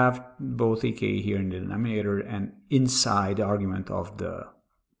I have both ek here in the denominator and inside the argument of the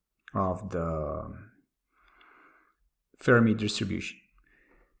Fermi distribution.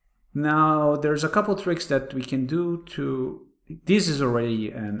 Now there's a couple tricks that we can do to, this is already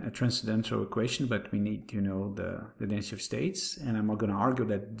a transcendental equation, but we need to know the density of states, and I'm going to argue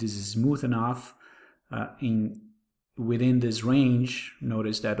that this is smooth enough within this range.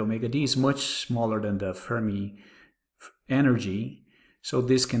 Notice that omega d is much smaller than the Fermi energy, so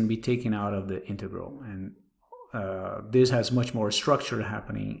this can be taken out of the integral, and this has much more structure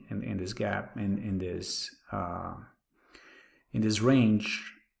happening in this gap, in this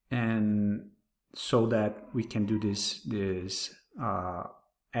range, and so that we can do this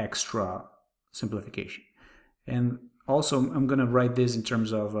extra simplification. And also I'm going to write this in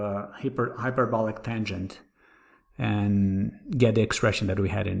terms of hyperbolic tangent and get the expression that we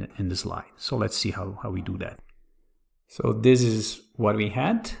had in the slide. So let's see how we do that. So this is what we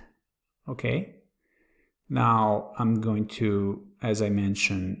had. Okay. Now I'm going to, as I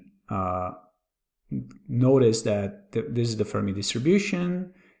mentioned, notice that this is the Fermi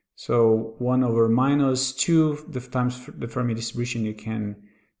distribution. So 1 over minus 2 times the Fermi distribution, you can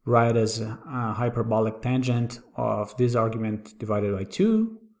write as a hyperbolic tangent of this argument divided by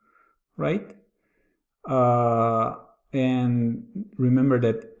 2, right? And remember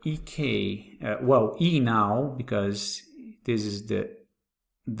that EK, E now, because this is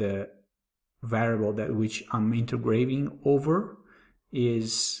the variable that which I'm integrating over,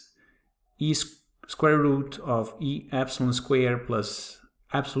 is E square root of E epsilon square plus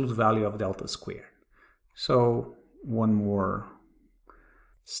absolute value of delta squared. So one more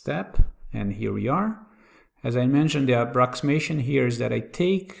step, and here we are. As I mentioned, the approximation here is that I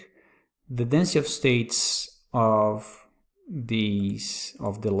take the density of states of the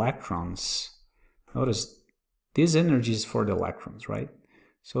electrons. Notice this energy is for the electrons, right?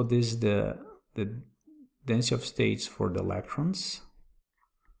 So this is the density of states for the electrons.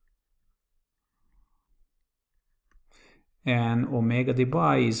 And omega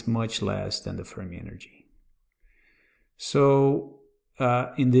dB is much less than the Fermi energy. So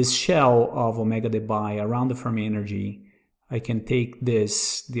in this shell of omega dB around the Fermi energy, I can take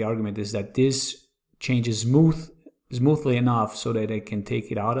this, the argument is that this changes smoothly enough so that I can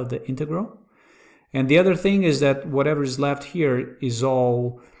take it out of the integral. And the other thing is that whatever is left here is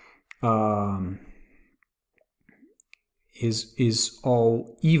all is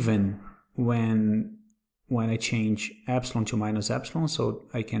all even when I change epsilon to minus epsilon. So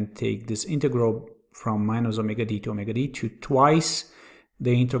I can take this integral from minus omega d to omega d to twice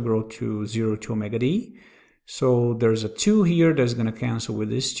the integral to 0 to omega d. So there's a 2 here that's going to cancel with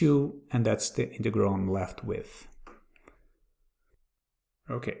this 2, and that's the integral I'm left with.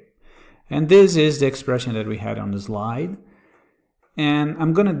 Okay, and this is the expression that we had on the slide. And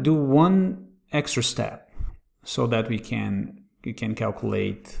I'm going to do one extra step so that we can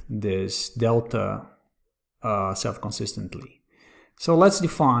calculate this delta self-consistently. So let's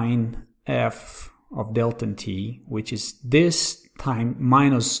define f of delta t, which is this time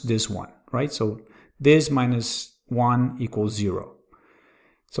minus this one, right? So this minus 1 equals 0.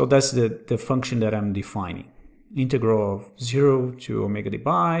 So that's the function that I'm defining. integral of 0 to omega d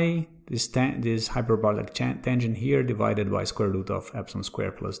pi, this hyperbolic tangent here divided by square root of epsilon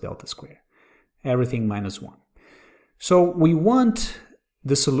square plus delta square. Everything minus 1. So we want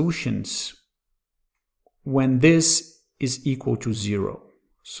the solutions when this is equal to 0.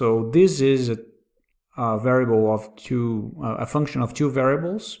 So this is a variable of a function of two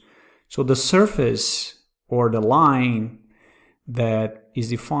variables. So the surface or the line that is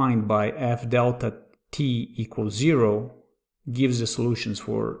defined by f delta t equals 0 gives the solutions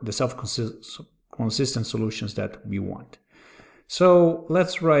for the self-consistent solutions that we want. So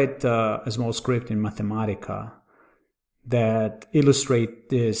let's write a small script in Mathematica that illustrate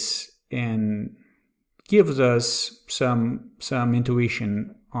this and gives us some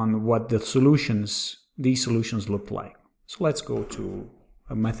intuition on what these solutions look like. So let's go to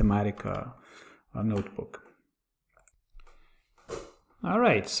a Mathematica notebook. All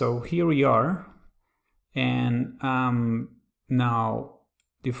right, so here we are, and now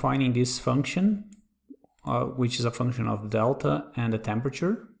defining this function, which is a function of delta and the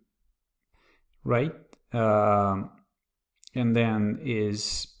temperature, right? And then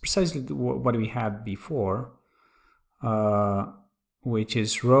is precisely what we had before, which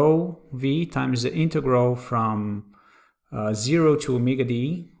is rho v times the integral from 0 to omega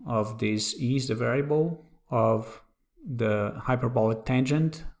d of this e is the variable of the hyperbolic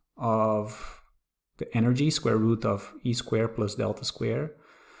tangent of the energy, square root of e squared plus delta square.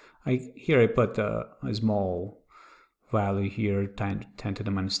 Here I put a small value here, 10 to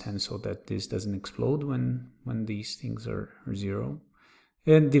the minus 10, so that this doesn't explode when these things are 0.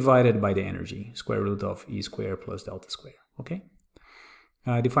 And divided by the energy, square root of e squared plus delta square, okay?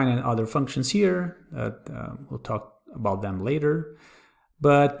 Defining other functions here, we'll talk about them later.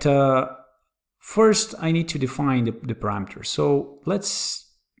 But first I need to define the parameters. So let's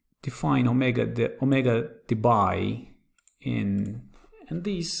define omega d pi and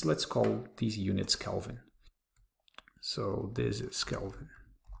these, let's call these units Kelvin. So this is Kelvin,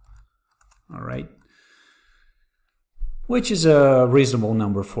 all right, which is a reasonable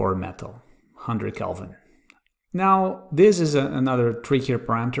number for metal, 100 Kelvin. Now this is another trickier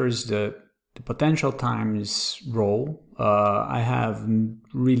parameter, is the potential times rho. I have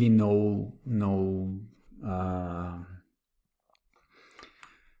really no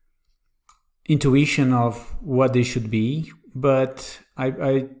intuition of what they should be, but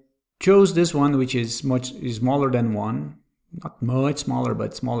I chose this one, which is smaller than 1, not much smaller,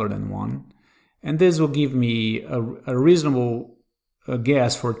 but smaller than 1, and this will give me a reasonable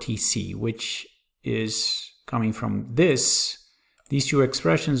guess for Tc, which is coming from these two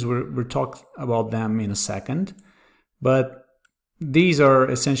expressions. We'll talk about them in a second, but these are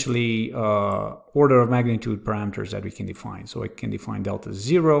essentially order of magnitude parameters that we can define. So I can define delta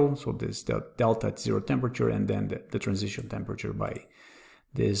 0, so this delta at 0 temperature, and then the transition temperature by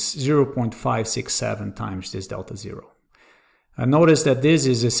this 0.567 times this delta 0. Notice that this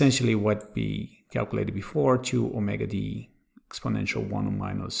is essentially what we calculated before, 2 omega d exponential 1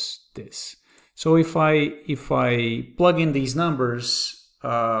 minus this. So if I plug in these numbers,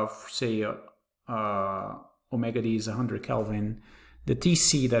 say omega d is 100 Kelvin, the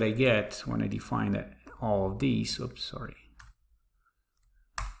Tc that I get when I define all of these, oops, sorry,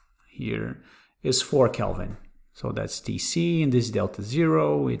 here is 4 Kelvin. So that's Tc, and this delta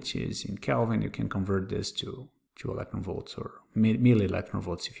 0, which is in Kelvin. You can convert this to electron volts or milli electron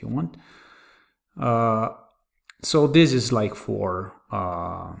volts if you want. So this is like 4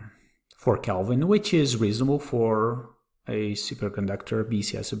 Kelvin, which is reasonable for a superconductor,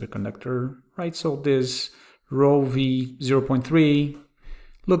 BCS superconductor, right? So this rho v 0.3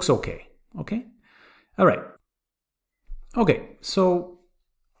 looks okay, okay? All right. Okay, so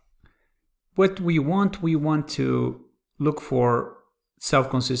what we want to look for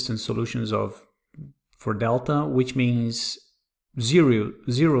self-consistent solutions for delta, which means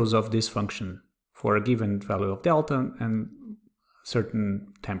zeros of this function for a given value of delta and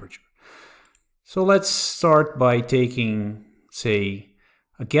certain temperature. So let's start by taking, say,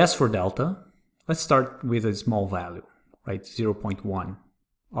 a guess for delta. Let's start with a small value, right? 0.1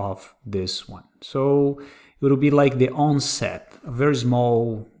 of this one. So it will be like the onset, a very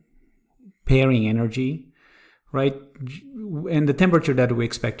small pairing energy, right? And the temperature that we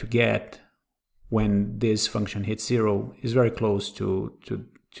expect to get when this function hits 0 is very close to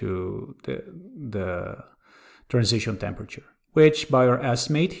the transition temperature, which by our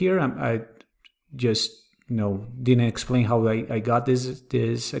estimate here, I just didn't explain how I got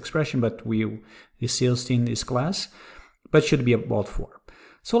this expression, but we still see in this class, but should be about 4.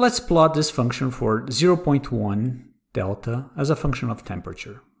 So let's plot this function for 0.1 delta as a function of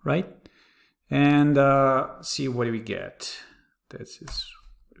temperature, right? and see what do we get. This is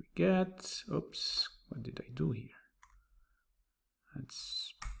what we get. Oops, what did I do here?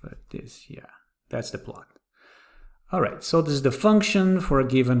 Let's put this, yeah, that's the plot. All right, so this is the function for a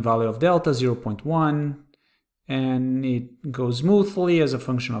given value of delta, 0.1, and it goes smoothly as a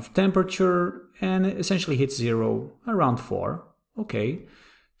function of temperature and essentially hits 0 around 4. Okay,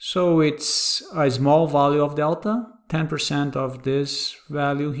 so it's a small value of delta, 10% of this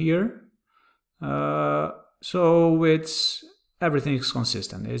value here. So it's everything is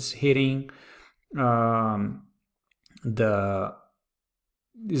consistent. It's hitting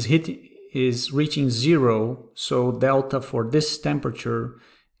is reaching 0, so delta for this temperature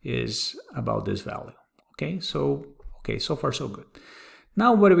is about this value. Okay, so far so good.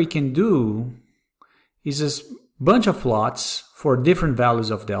 Now what we can do is a bunch of plots for different values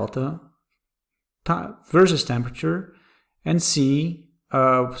of delta versus temperature, and see,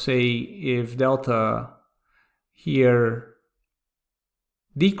 say, if delta here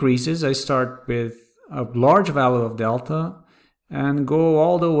decreases. I start with a large value of delta and go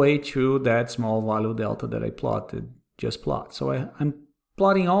all the way to that small value delta that I just plot. So I'm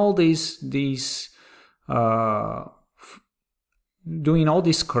plotting all these doing all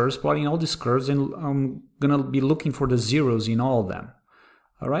these curves, plotting all these curves, and I'm gonna be looking for the zeros in all of them.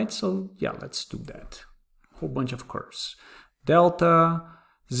 All right, so yeah, let's do that. Whole bunch of curves. Delta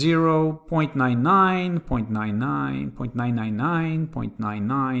 0, 0.99, 0.99, 0.999,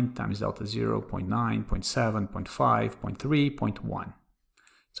 0.99 times delta 0, 0.9, 0.7, 0.5, 0.3, 0.1.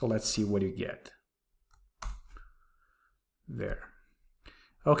 So let's see what you get. There.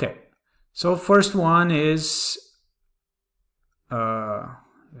 Okay, so first one is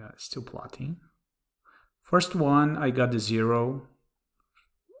still plotting. First one, I got the 0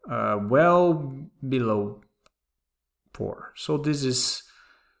 well below 4. So this is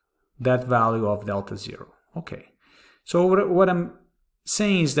that value of delta 0. Okay, so what I'm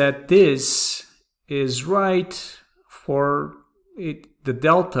saying is that this is right for it. The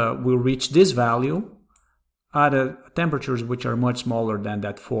delta will reach this value at temperatures which are much smaller than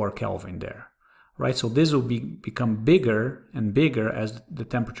that 4 Kelvin there, right? So this will become bigger and bigger as the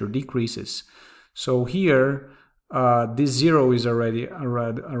temperature decreases. So here, this 0 is already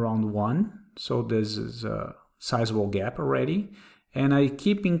around 1, so this is a sizable gap already. And I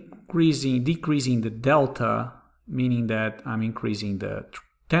keep decreasing the delta, meaning that I'm increasing the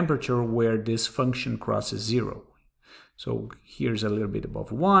temperature where this function crosses 0. So here's a little bit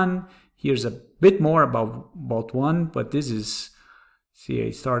above 1, here's a bit more about 1, but this is, see,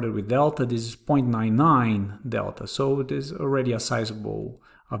 I started with delta, this is 0.99 delta. So it is already a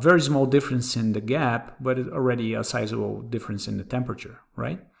very small difference in the gap, but it's already a sizable difference in the temperature,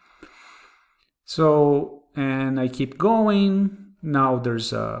 right? So, and I keep going. Now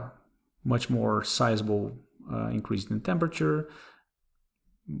there's a much more sizable increase in temperature,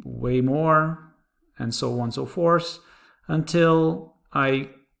 way more, and so on and so forth, until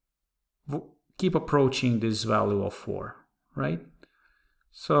I keep approaching this value of 4, right?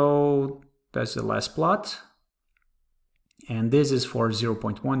 So that's the last plot. And this is for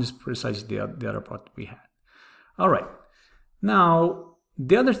 0.1, is precisely the other plot we had. All right. Now,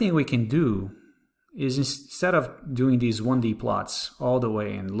 the other thing we can do is, instead of doing these 1D plots all the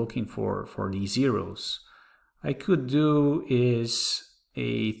way and looking for these zeros, I could do is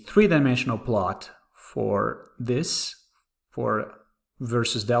a 3-dimensional plot for this, for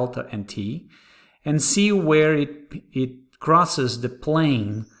versus delta and t, and see where it crosses the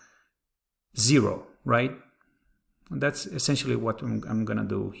plane 0, right? That's essentially what I'm gonna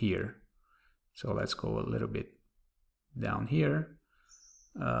do here. So let's go a little bit down here.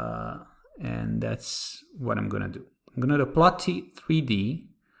 And that's what I'm gonna do. I'm gonna do plot 3D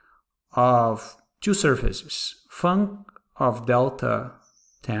of two surfaces, func of delta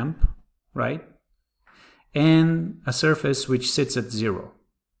temp, right? And a surface which sits at 0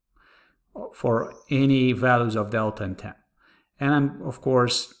 for any values of delta and temp. And I'm, of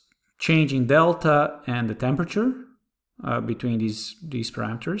course, changing delta and the temperature between these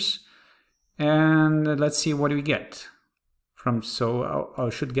parameters. And let's see what we get. So I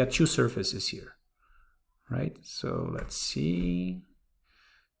should get two surfaces here, right? So let's see,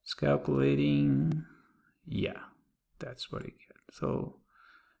 it's calculating. Yeah, that's what I get. So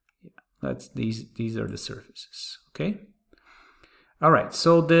yeah, these are the surfaces. Okay. All right.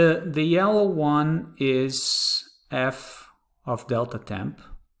 So the yellow one is f of delta temp,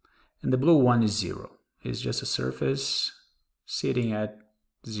 and the blue one is 0. It's just a surface sitting at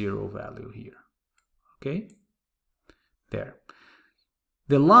 0 value here. Okay. There.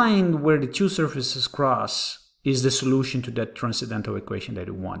 The line where the two surfaces cross is the solution to that transcendental equation that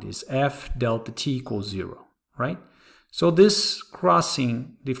we want, is F delta T equals 0, right? So this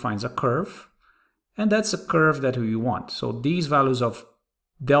crossing defines a curve, and that's a curve that we want. So these values of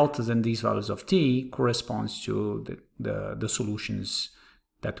deltas and these values of T corresponds to the solutions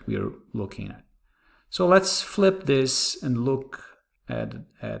that we're looking at. So let's flip this and look at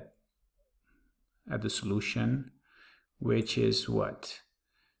the solution, which is what?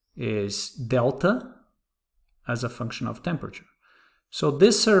 Is delta as a function of temperature. So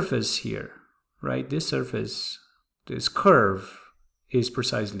this surface here, right? This surface, this curve is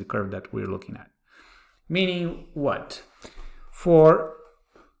precisely the curve that we're looking at. Meaning what? For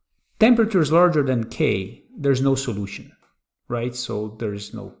temperatures larger than K, there's no solution, right? So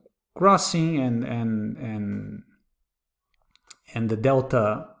there's no crossing, and the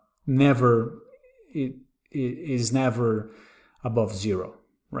delta never is never above 0,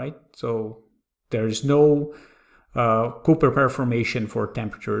 right? So there is no Cooper pair formation for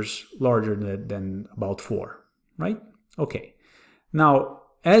temperatures larger than about 4, right? Okay. Now,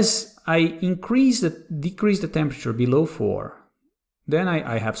 as I decrease the temperature below 4, then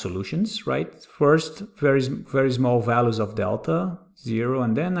I have solutions, right? First, very small values of delta, 0,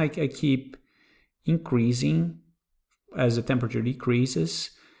 and then I keep increasing as the temperature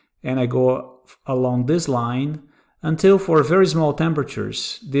decreases, and I go along this line until for very small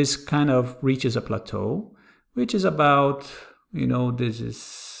temperatures, this kind of reaches a plateau, which is about, this is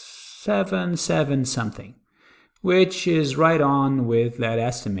 7 something, which is right on with that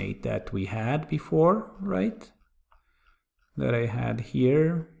estimate that we had before, right? That I had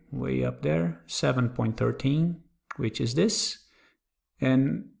here, way up there, 7.13, which is this.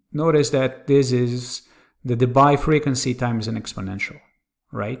 And notice that this is the Debye frequency times an exponential,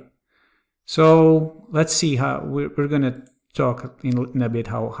 right? So let's see how we're going to talk in a bit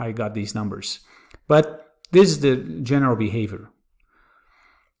how I got these numbers. But this is the general behavior,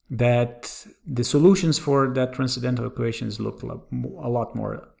 that the solutions for that transcendental equations look a lot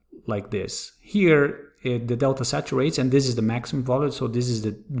more like this. Here, the delta saturates, and this is the maximum volume, so this is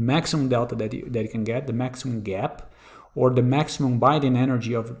the maximum delta that you can get, the maximum gap, or the maximum binding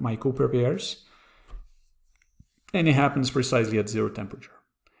energy of my Cooper pairs, and it happens precisely at 0 temperature.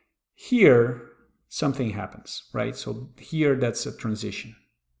 Here, something happens, right? So here, that's a transition,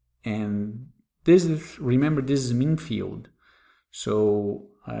 and this is, remember, this is mean field, so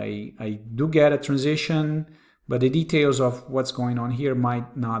I do get a transition, but the details of what's going on here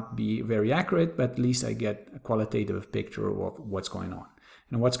might not be very accurate, but at least I get a qualitative picture of what's going on.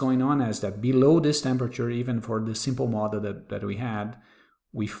 And what's going on is that below this temperature, even for the simple model that we had,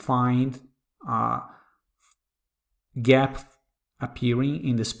 we find a gap appearing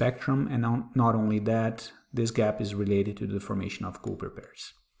in the spectrum, and not only that, this gap is related to the formation of Cooper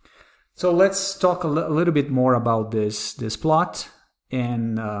pairs. So let's talk a little bit more about this plot,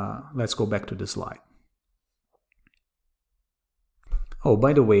 and let's go back to the slide. Oh,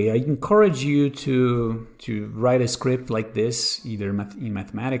 by the way, I encourage you to write a script like this, either in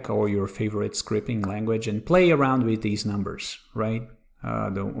Mathematica or your favorite scripting language, and play around with these numbers, right?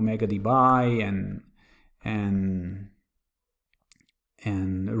 The omega Debye and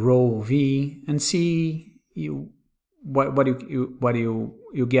rho v, and see what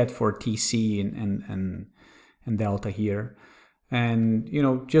you get for TC and delta here, and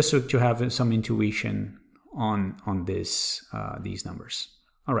just so to have some intuition on this these numbers.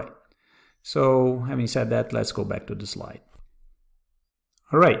 All right, so having said that, let's go back to the slide.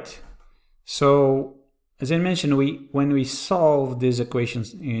 All right, so as I mentioned, when we solve these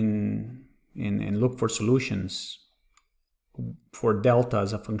equations and look for solutions for delta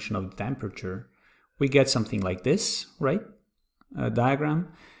as a function of the temperature, we get something like this, right? A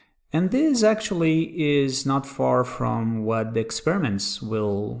diagram. And this actually is not far from what the experiments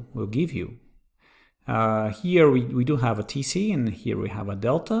will give you. Here we do have a TC, and here we have a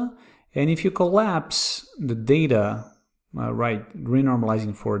delta. And if you collapse the data, right,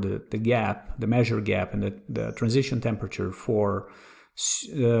 renormalizing for the gap, the measured gap, and the transition temperature for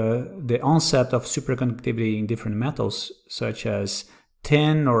the onset of superconductivity in different metals, such as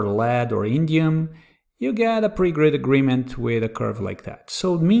tin or lead or indium, you get a pretty great agreement with a curve like that.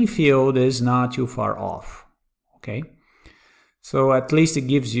 So mean field is not too far off, okay? So at least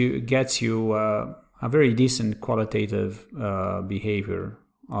it gets you a very decent qualitative behavior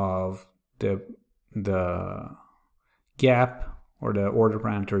of the gap or the order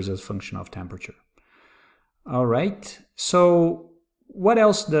parameters as a function of temperature. All right, so what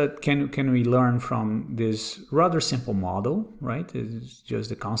else can we learn from this rather simple model, right? It's just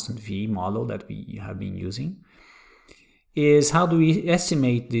the constant V model that we have been using. is how do we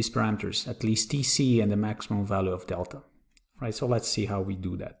estimate these parameters, at least TC and the maximum value of delta, right? So let's see how we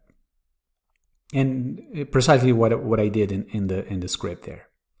do that. And precisely what I did in the script there.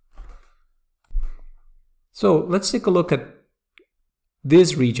 So let's take a look at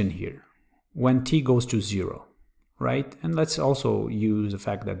this region here when t goes to 0, right? And let's also use the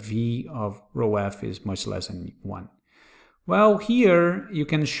fact that v of rho f is much less than 1. Well, here you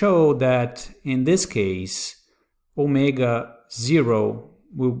can show that in this case, omega 0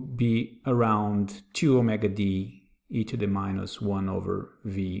 will be around 2 omega d e to the minus 1 over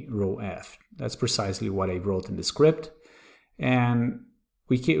v rho f. That's precisely what I wrote in the script. And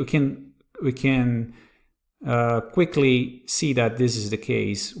we can quickly see that this is the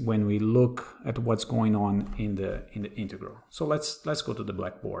case when we look at what's going on in the integral. So let's go to the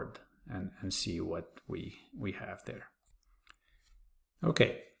blackboard and see what we have there.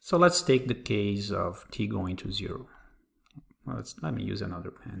 Okay, so let's take the case of t going to 0. Well, let me use another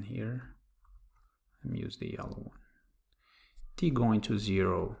pen here. Let me use the yellow one. T going to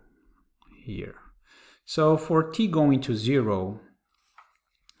 0 here. So for t going to 0,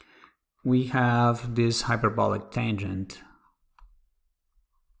 we have this hyperbolic tangent,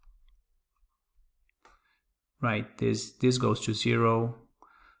 right? This goes to 0.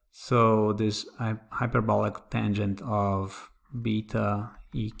 So this hyperbolic tangent of beta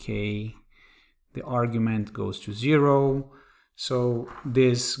ek, the argument goes to 0. So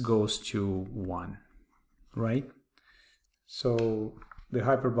this goes to 1, right? So the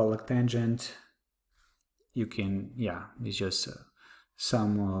hyperbolic tangent, you can, yeah, it's just a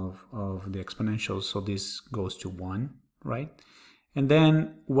sum of the exponentials. So this goes to 1, right? And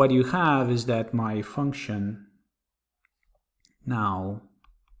then what you have is that my function now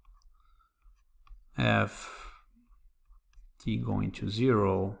f t going to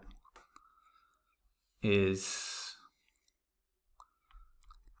 0 is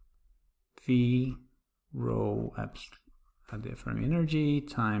v rho at the Fermi energy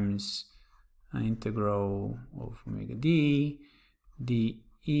times an integral of omega d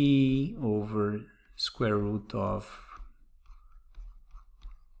dE over square root of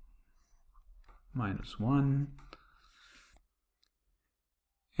minus 1.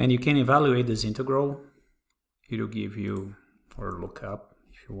 And you can evaluate this integral. It will give you, or look up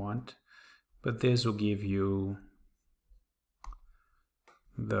if you want, but this will give you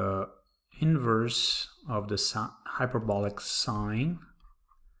the inverse of the hyperbolic sine.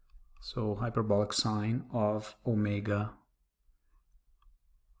 So hyperbolic sine of omega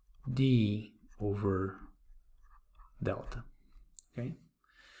d over delta. Okay.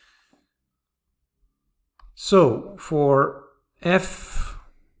 So for f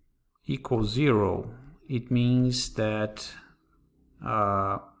equals 0, it means that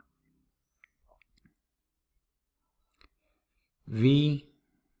v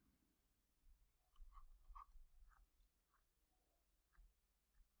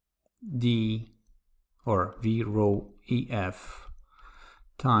d or v rho ef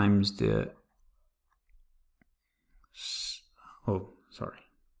times the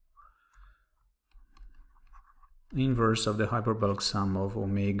inverse of the hyperbolic sum of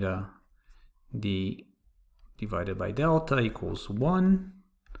omega d divided by delta equals 1,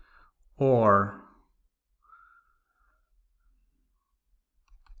 or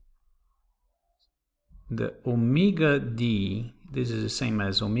the omega d, this is the same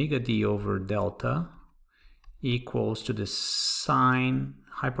as omega d over delta, equals to the sine,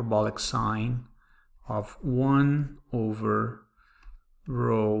 hyperbolic sine of 1 over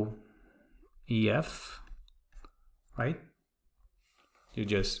rho ef, right? You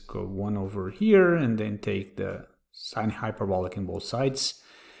just go 1 over here and then take the sine hyperbolic in both sides,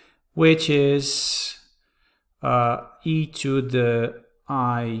 which is e to the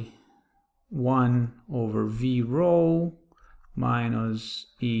I1 over v rho minus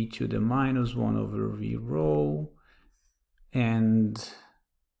e to the minus 1 over v rho and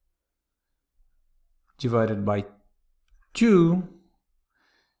divided by 2.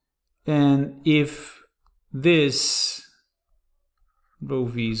 And if this rho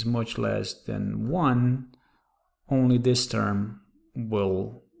v is much less than 1, only this term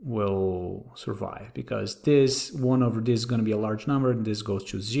will survive, because this 1 over this is going to be a large number, and this goes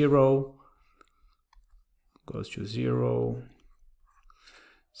to 0. Goes to 0.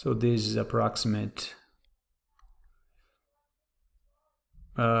 So this is approximate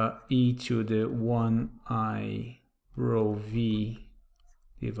e to the 1I rho v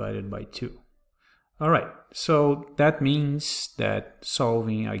divided by 2. All right, so that means that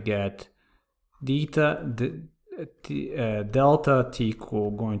solving, I get delta t equal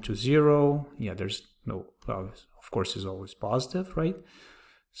going to 0. Yeah, there's no of course, is always positive, right?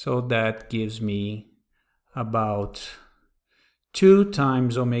 So that gives me about 2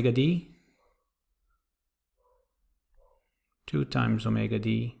 times omega d, 2 times omega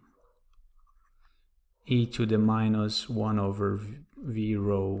d e to the minus 1 over v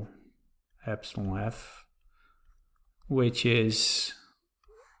rho epsilon f, which is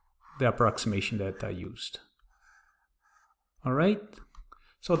the approximation that I used. All right,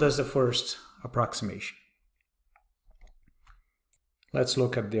 so that's the first approximation. Let's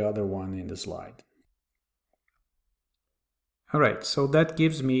look at the other one in the slide. All right, so that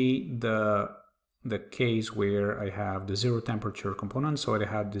gives me the case where I have the zero temperature component. So I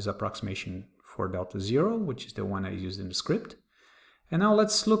have this approximation for delta zero, which is the one I used in the script. And now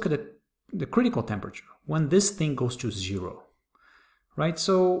let's look at the critical temperature when this thing goes to zero, right?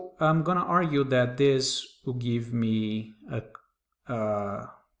 So I'm gonna argue that this will give me a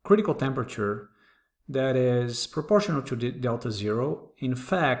critical temperature that is proportional to the delta zero. In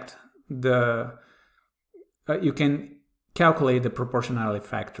fact, you can calculate the proportionality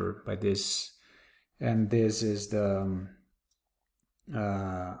factor by this, and this is the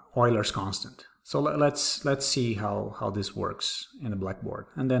Euler's constant. So let's see how this works in the blackboard,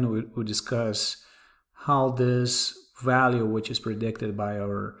 and then we'll discuss how this value, which is predicted by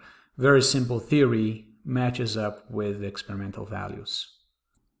our very simple theory, matches up with the experimental values.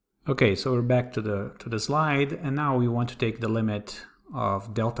 Okay, so we're back to the slide, and now we want to take the limit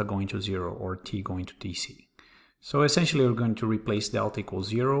of delta going to 0 or t going to dc. So essentially we're going to replace delta equals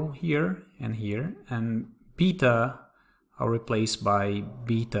 0 here, and beta I'll replace by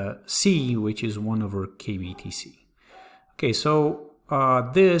beta c, which is 1 over kbtc. Okay, so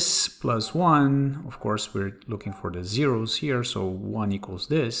this plus 1, of course we're looking for the zeros here, so 1 equals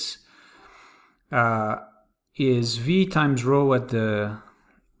this, is v times rho at the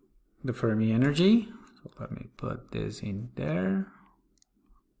Fermi energy. So let me put this in there.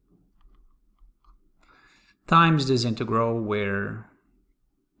 Times this integral where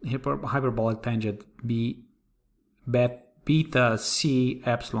hyperbolic tangent beta c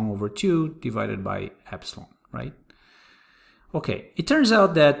epsilon over 2 divided by epsilon, right? Okay, it turns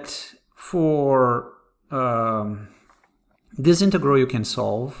out that for this integral you can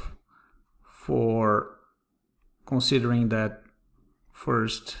solve for considering that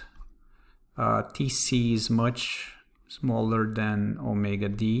first Tc is much smaller than omega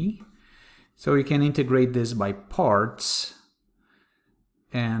d. So you can integrate this by parts,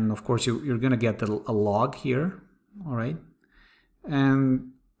 and of course you're going to get a log here, all right?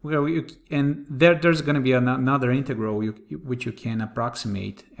 And well, there's going to be another integral which you can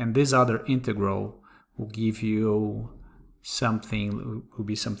approximate, and this other integral will give you something, will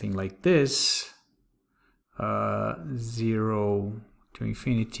be something like this, 0 to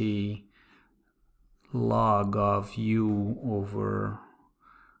infinity log of u over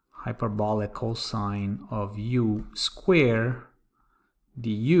hyperbolic cosine of u square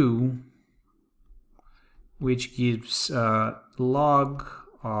du, which gives log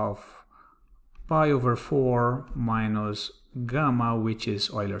of pi over 4 minus gamma, which is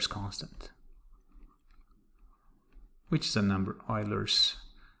Euler's constant, which is a number, Euler's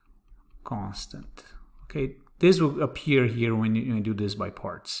constant. Okay, this will appear here when you do this by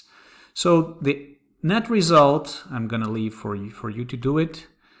parts. So the net result, I'm going to leave for you to do it,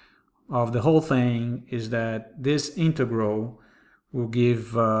 of the whole thing is that this integral will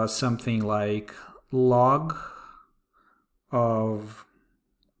give something like log of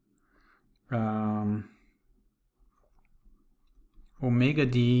omega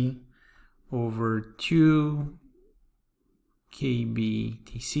d over 2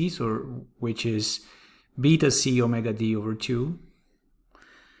 kbtc, so which is beta c omega d over 2,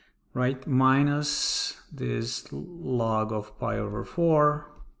 right, minus this log of pi over 4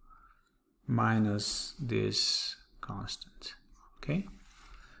 minus this constant. Okay,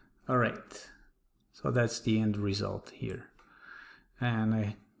 all right, so that's the end result here, and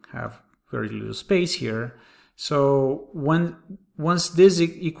I have very little space here. So once this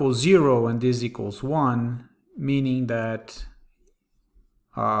equals 0 and this equals 1, meaning that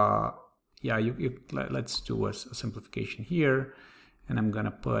yeah, let's do a simplification here, and I'm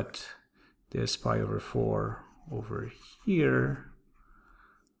gonna put this pi over 4 over here,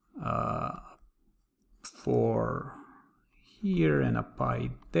 4 here, and a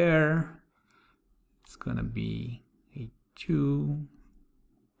pi there. It's gonna be a 2,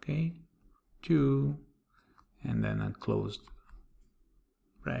 okay, 2, and then a closed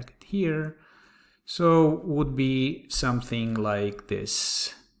bracket here. So would be something like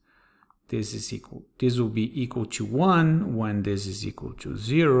this. This will be equal to 1 when this is equal to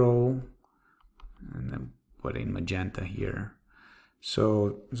 0, and then put in magenta here.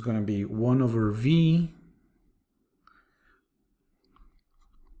 So it's going to be 1 over V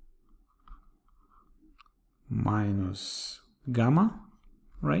minus gamma,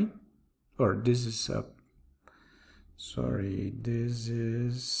 right? Or this is sorry, this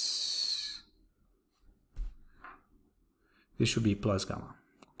should be plus gamma,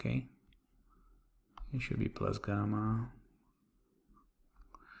 okay? It should be plus gamma,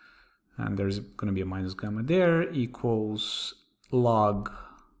 and there's going to be a minus gamma there, equals log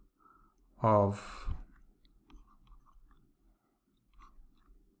of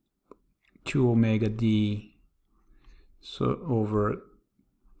 2 omega d so over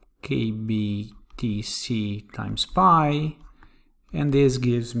kbtc times pi, and this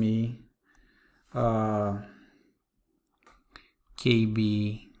gives me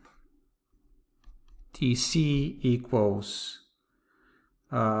kbtc equals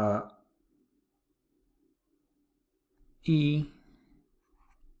E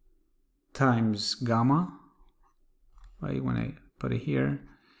times gamma, right, when I put it here,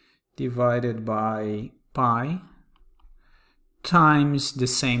 divided by pi times the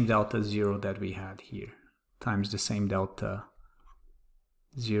same delta 0 that we had here, times the same delta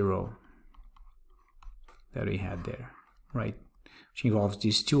 0 that we had there, right, which involves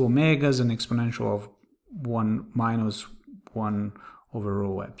these 2 omegas, an exponential of 1 minus 1 over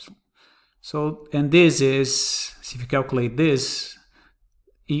rho epsilon. So, and this is, if you calculate this,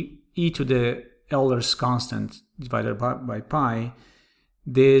 e to the Euler's constant divided by pi,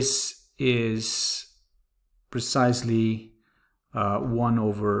 this is precisely 1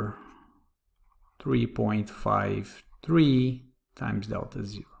 over 3.53 times delta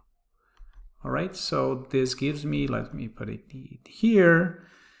 0. All right, so this gives me, let me put it here,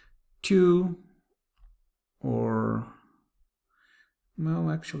 2 or, well,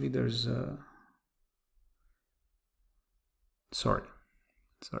 actually there's a, sorry,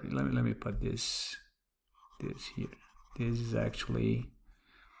 let me put this here. This is actually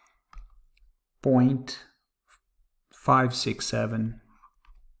 0.567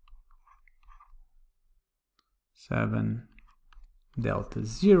 delta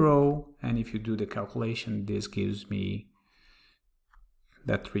 0, and if you do the calculation, this gives me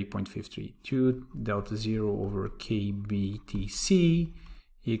that 3.52 delta 0 over kbtc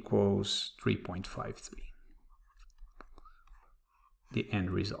equals 3.53. The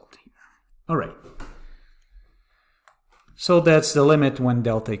end result here. All right. So that's the limit when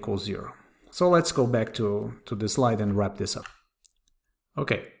delta equals 0. So let's go back to the slide and wrap this up.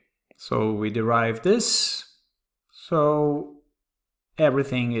 Okay, so we derived this. So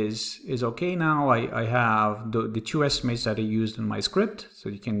everything is okay now. I have the 2 estimates that I used in my script, so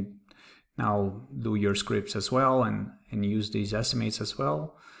you can now do your scripts as well and use these estimates as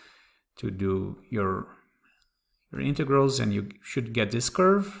well to do your integrals, and you should get this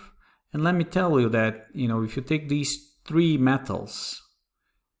curve. And let me tell you that, you know, if you take these 3 metals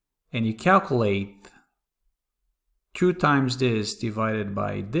and you calculate 2 times this divided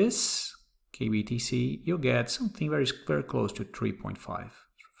by this kbtc, you'll get something very close to 3.53,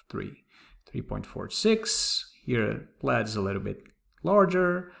 3.46. Here lead is a little bit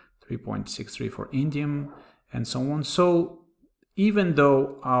larger, 3.63 for indium, and so on. So even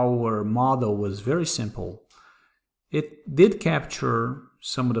though our model was very simple, it did capture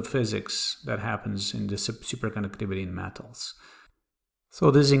some of the physics that happens in the superconductivity in metals.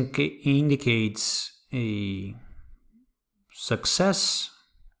 So this indicates a success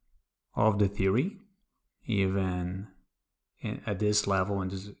of the theory, even at this level,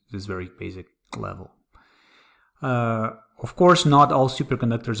 and this very basic level. Of course, not all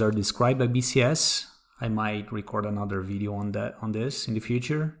superconductors are described by BCS. I might record another video on this in the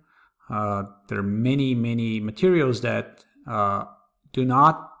future. There are many materials that are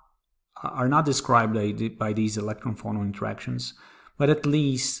not described by these electron-phonon interactions, but at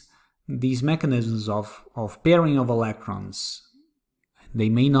least these mechanisms of pairing of electrons, they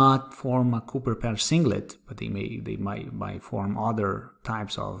may not form a Cooper pair singlet, but they might form other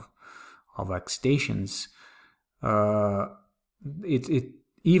types of excitations.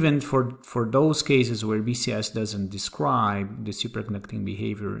 Even for those cases where BCS doesn't describe the superconducting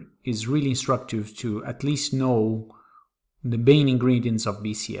behavior, is really instructive to at least know the main ingredients of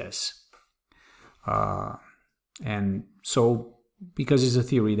BCS. And so, because it's a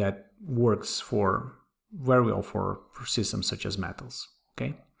theory that works very well for systems such as metals.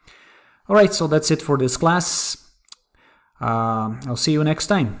 Okay. All right, so that's it for this class. I'll see you next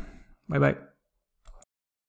time. Bye-bye.